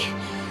 You ready?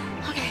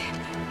 Okay.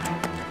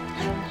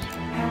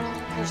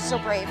 You're so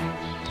brave.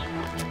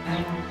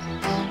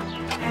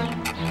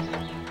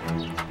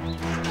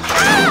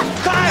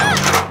 Kyle!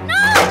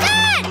 No,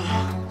 Dad!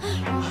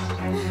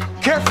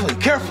 Carefully,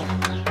 careful.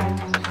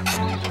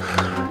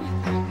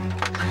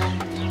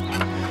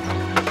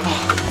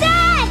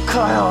 Dad!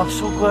 Kyle, I'm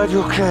so glad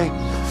you're okay.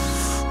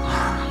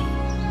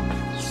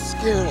 You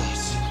scared us.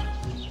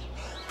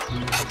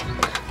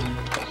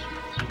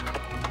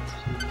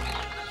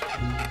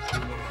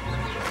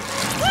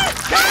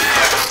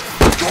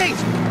 Kate!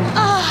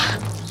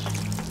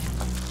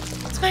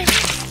 It's my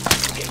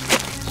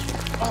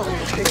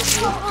wrist.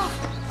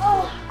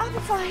 Oh, I'm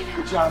fine.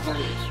 good job,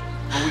 buddy.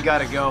 Well, we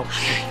gotta go.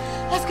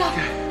 Let's go.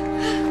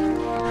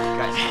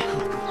 Guys.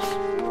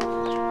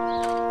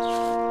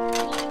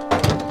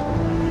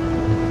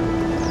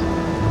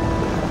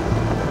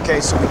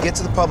 Okay, so we get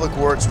to the public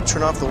works, we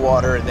turn off the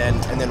water, and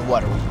then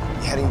what? Are we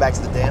heading back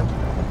to the dam?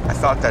 I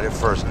thought that at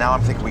first. Now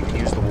I'm thinking we can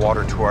use the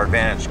water to our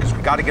advantage because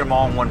we got to get them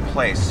all in one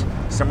place,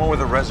 somewhere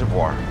with a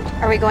reservoir.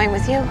 Are we going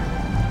with you?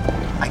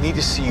 I need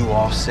to see you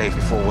all safe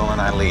before Will and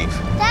I leave.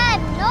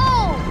 Dad,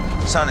 no!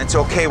 Son, it's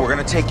okay. We're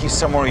going to take you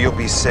somewhere you'll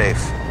be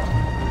safe.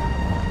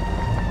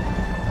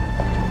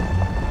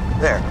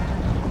 There.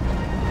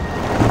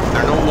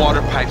 There are no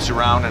water pipes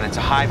around, and it's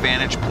a high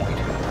vantage point.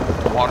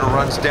 The water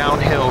runs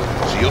downhill,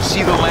 so you'll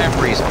see the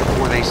lampreys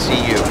before they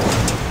see you.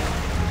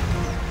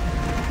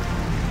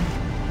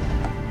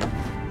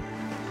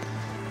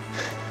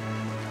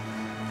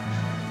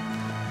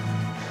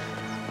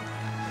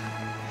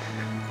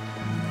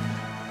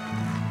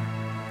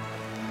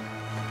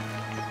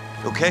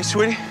 Okay,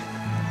 sweetie?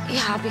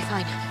 Yeah, I'll be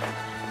fine.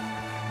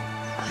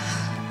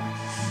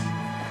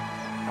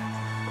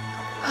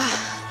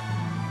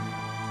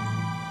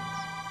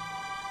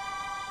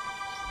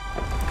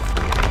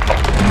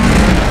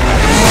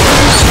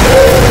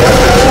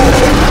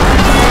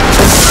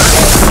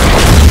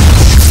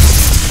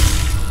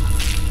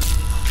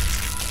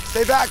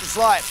 Stay back and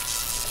slide.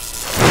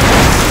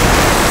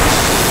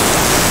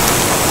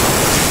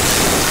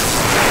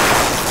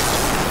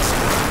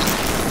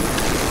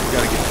 We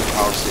gotta get to the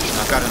power station.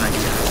 I've got an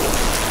idea.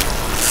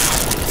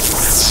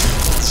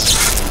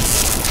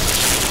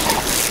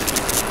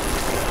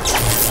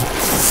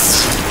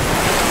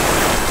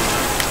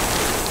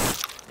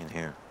 In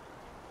here.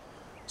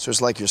 So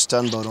it's like your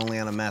stun boat, only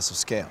on a massive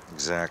scale.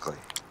 Exactly.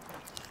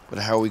 But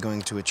how are we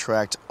going to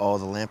attract all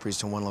the lampreys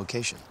to one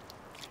location?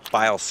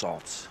 Bile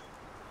salts.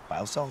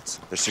 Bile salts?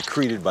 They're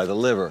secreted by the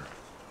liver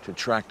to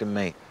attract a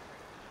mate.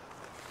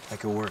 That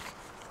could work.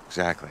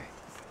 Exactly.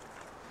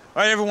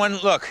 All right, everyone,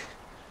 look.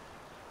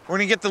 We're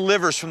gonna get the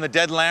livers from the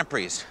dead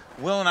lampreys.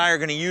 Will and I are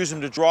gonna use them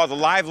to draw the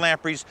live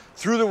lampreys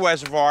through the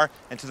reservoir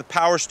and to the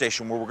power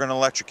station where we're gonna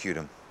electrocute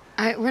them.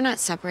 We're not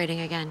separating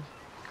again.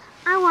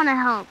 I want to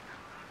help.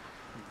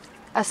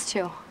 Us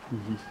too.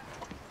 Of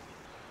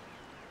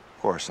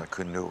course, I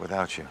couldn't do it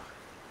without you.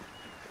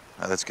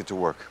 Now, let's get to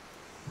work.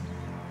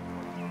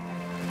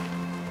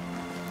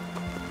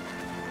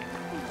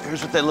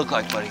 Here's what they look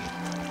like, buddy.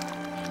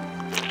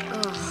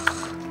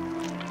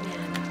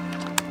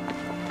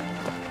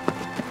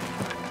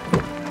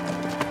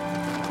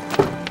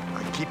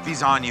 Keep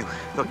these on you.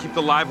 They'll keep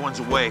the live ones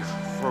away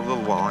for a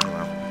little while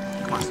anyway.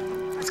 Come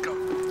on, let's go.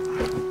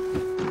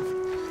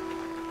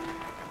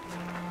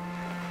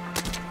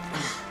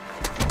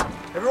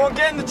 Everyone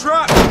get in the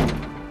truck!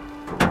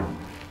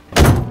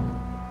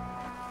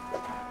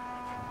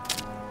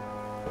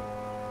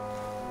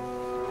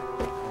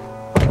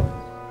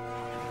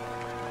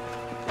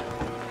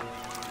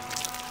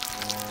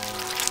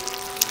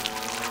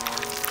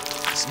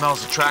 The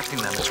smell's attracting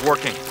them. It's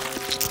working.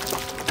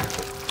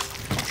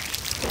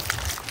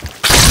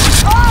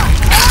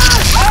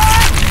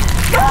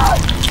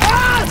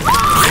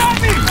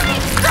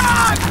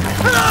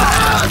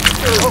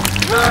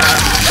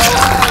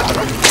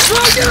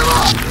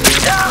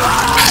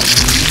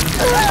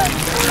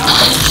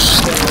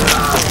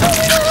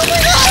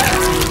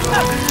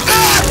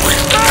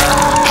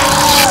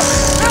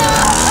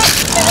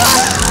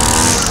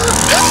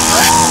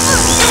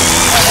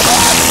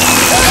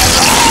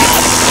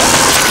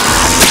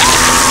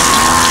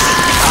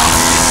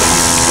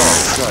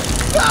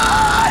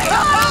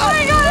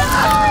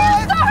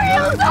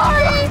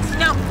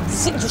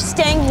 You're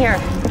staying here.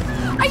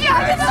 I'm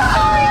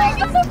sorry. I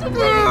guess I have to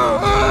do.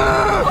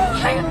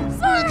 I'm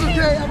sorry. It's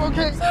okay. I'm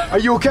okay. Are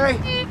you okay?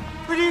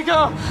 Where do you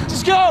go?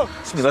 Just go.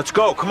 Let's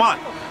go. Come on.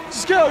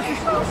 Just go.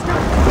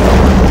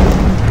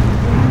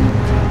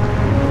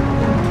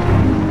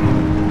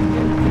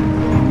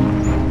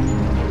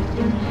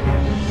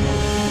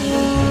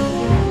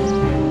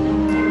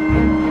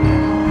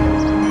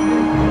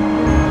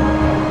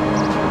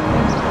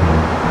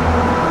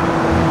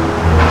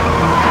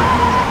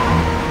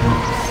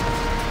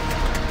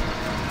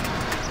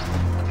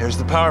 Here's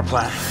the power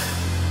plant.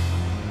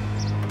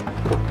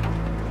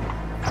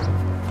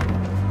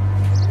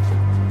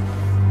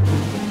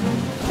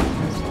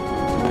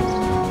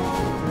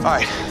 All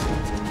right.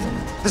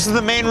 This is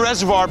the main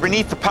reservoir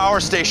beneath the power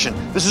station.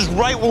 This is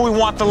right where we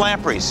want the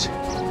lampreys.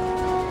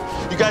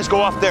 You guys go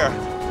off there.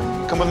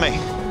 Come with me.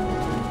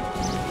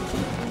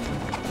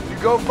 You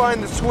go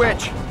find the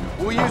switch.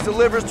 We'll use the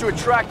livers to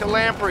attract the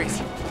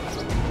lampreys.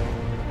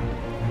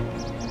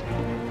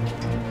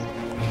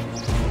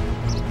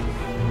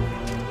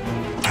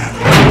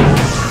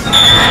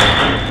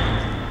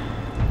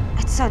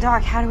 It's so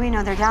dark. How do we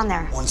know they're down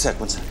there? One sec.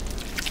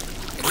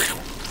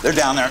 They're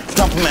down there.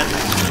 Dump them in.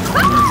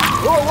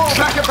 Whoa,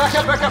 back up.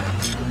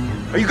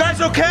 Are you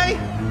guys okay?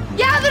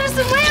 Yeah, there's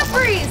some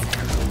lampreys!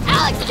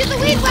 Alex, get the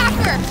weed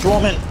whacker! Throw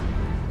them in.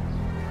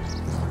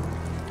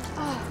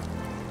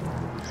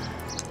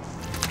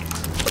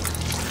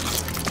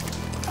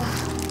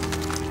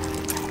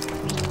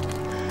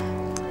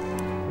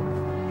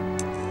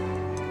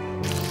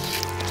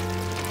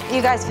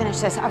 You guys finish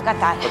this. I've got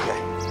that. Okay.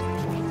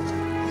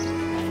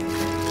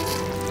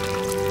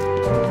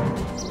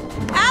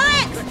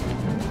 Alex!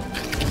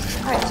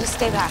 All right, just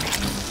stay back.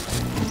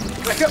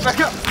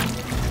 Back up.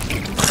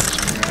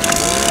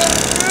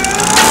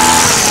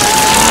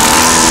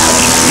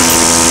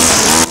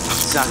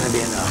 It's not gonna be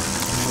enough.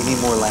 We need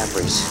more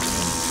lampreys.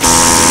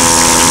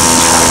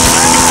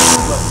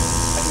 Look,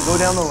 I can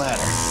go down the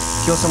ladder,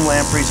 kill some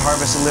lampreys,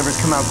 harvest the livers,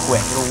 come out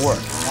quick. It'll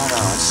work.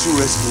 No, it's too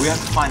risky. We have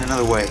to find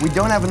another way. We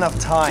don't have enough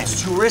time.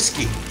 It's too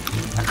risky.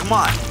 Now, come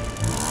on.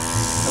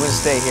 I'm gonna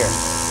stay here.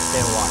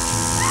 Stay and watch.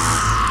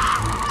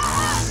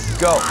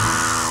 Go.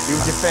 Be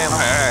with your family.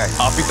 All right.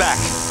 I'll be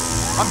back.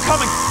 I'm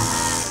coming.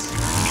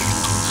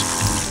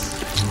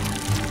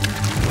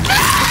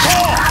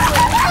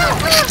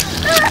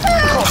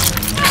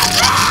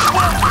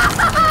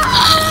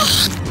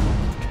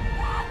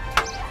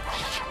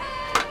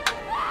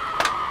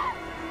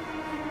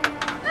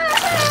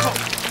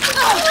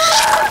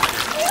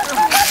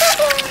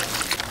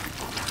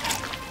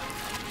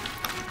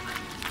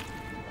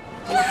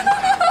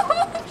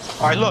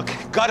 All right, look,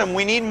 got him.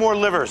 We need more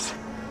livers.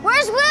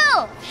 Where's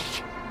Will?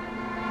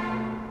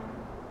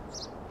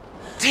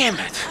 Damn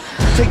it.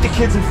 Take the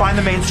kids and find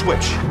the main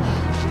switch.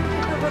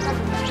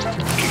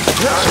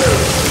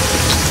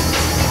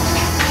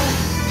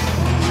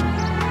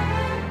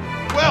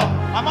 Well,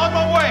 I'm on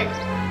my way.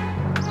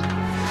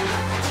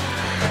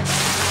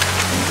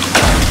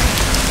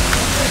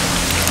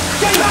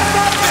 Get back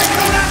up there! You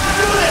don't have to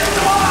do this!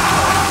 Come on!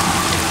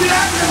 Get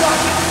after it!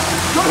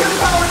 Go to the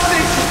power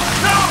station!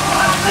 No!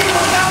 I'll see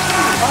without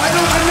you! I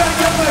gotta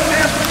get my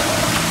family.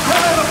 I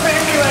don't have a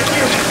family like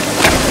you.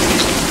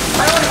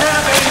 I don't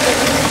have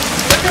anything.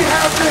 Let me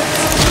have this.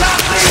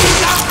 Nothing!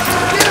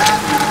 Get up!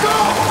 Go!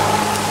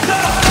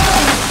 No!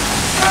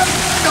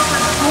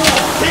 Stubborn fool!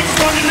 He's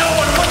going to know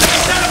what you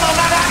said about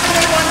not asking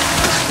anyone.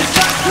 It's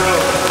not true!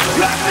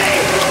 You have me!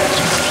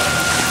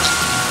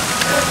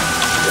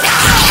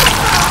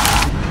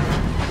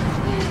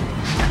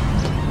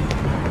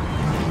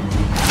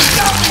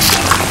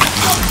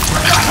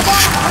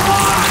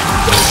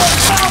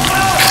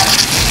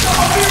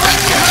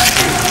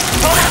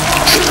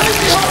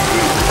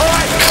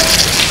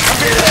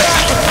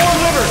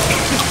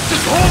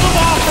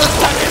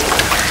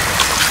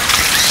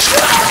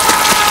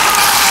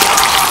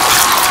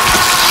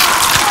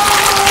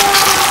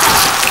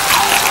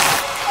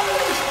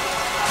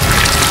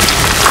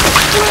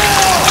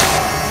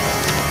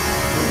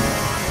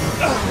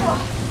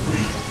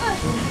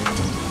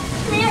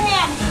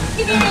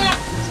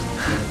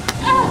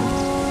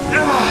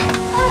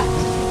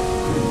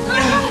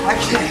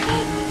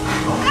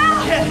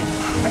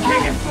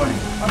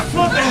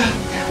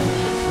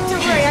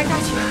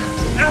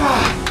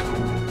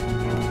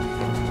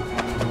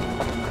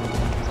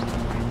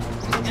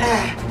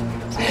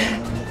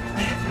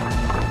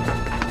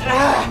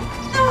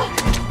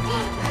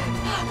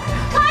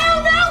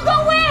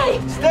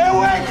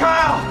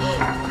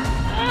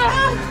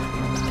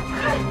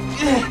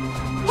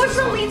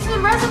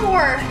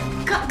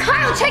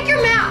 Kyle, check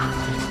your map!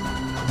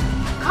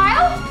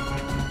 Kyle?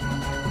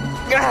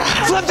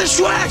 Flip the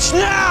switch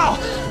now!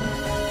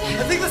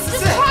 I think this is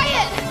Just it. try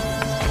it!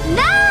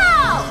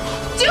 Now!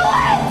 Do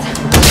it!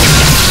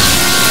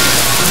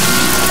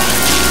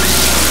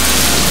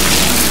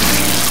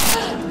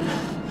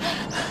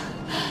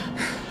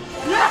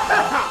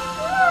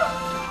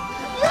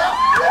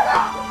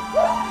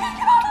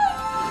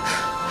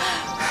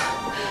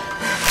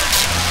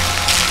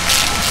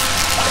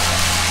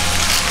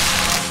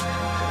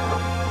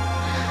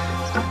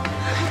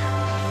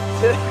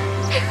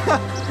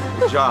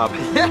 Good job.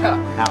 Yeah.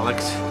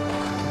 Alex.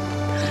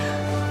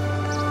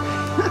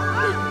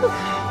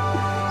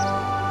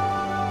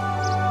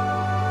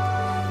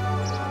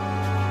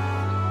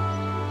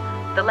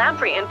 The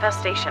lamprey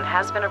infestation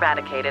has been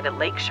eradicated at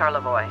Lake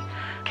Charlevoix.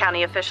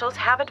 County officials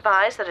have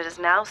advised that it is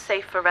now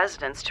safe for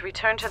residents to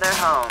return to their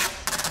homes.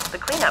 The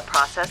cleanup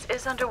process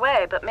is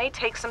underway, but may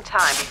take some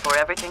time before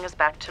everything is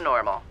back to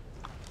normal.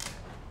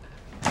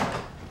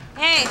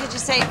 Hey, did you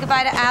say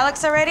goodbye to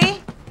Alex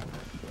already?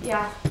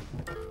 Yeah.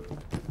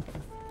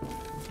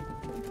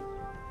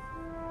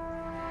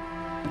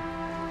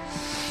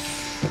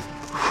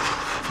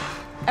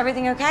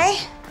 Everything okay?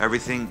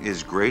 Everything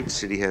is great.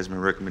 City has my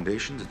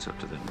recommendations. It's up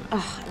to them.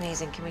 Oh,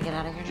 amazing. Can we get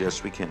out of here now?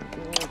 Yes, we can.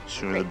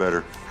 Sooner the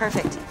better.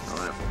 Perfect. All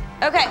right.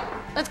 Okay,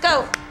 let's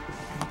go.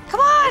 Come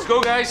on! Let's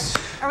go, guys.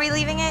 Are we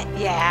leaving it?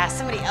 Yeah,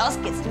 somebody else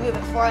gets to move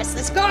it for us.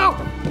 Let's go!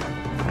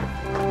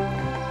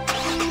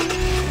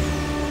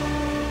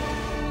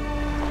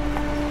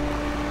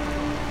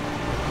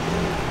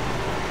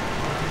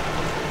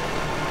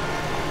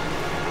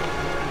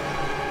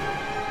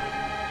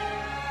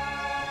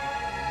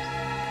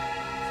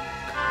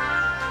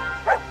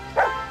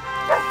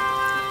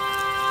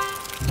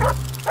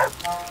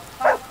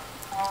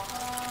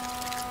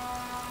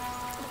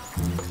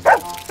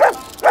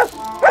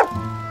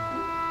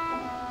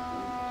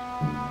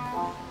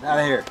 Out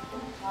of here.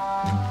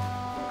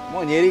 Come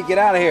on, Yeti, get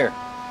out of here.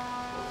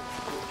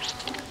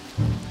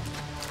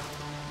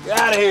 Get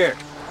out of here.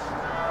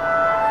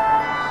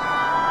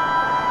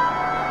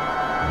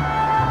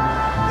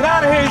 Get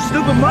out of here, you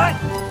stupid mutt.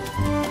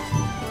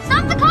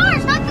 Stop the car!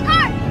 Stop the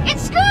car!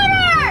 It's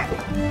Scooter!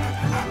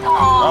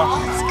 Oh,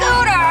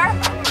 Scooter!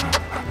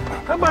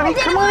 Come on,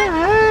 come on.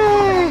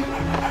 Hey!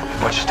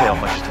 Watch his tail,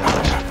 watch his tail,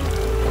 watch his tail.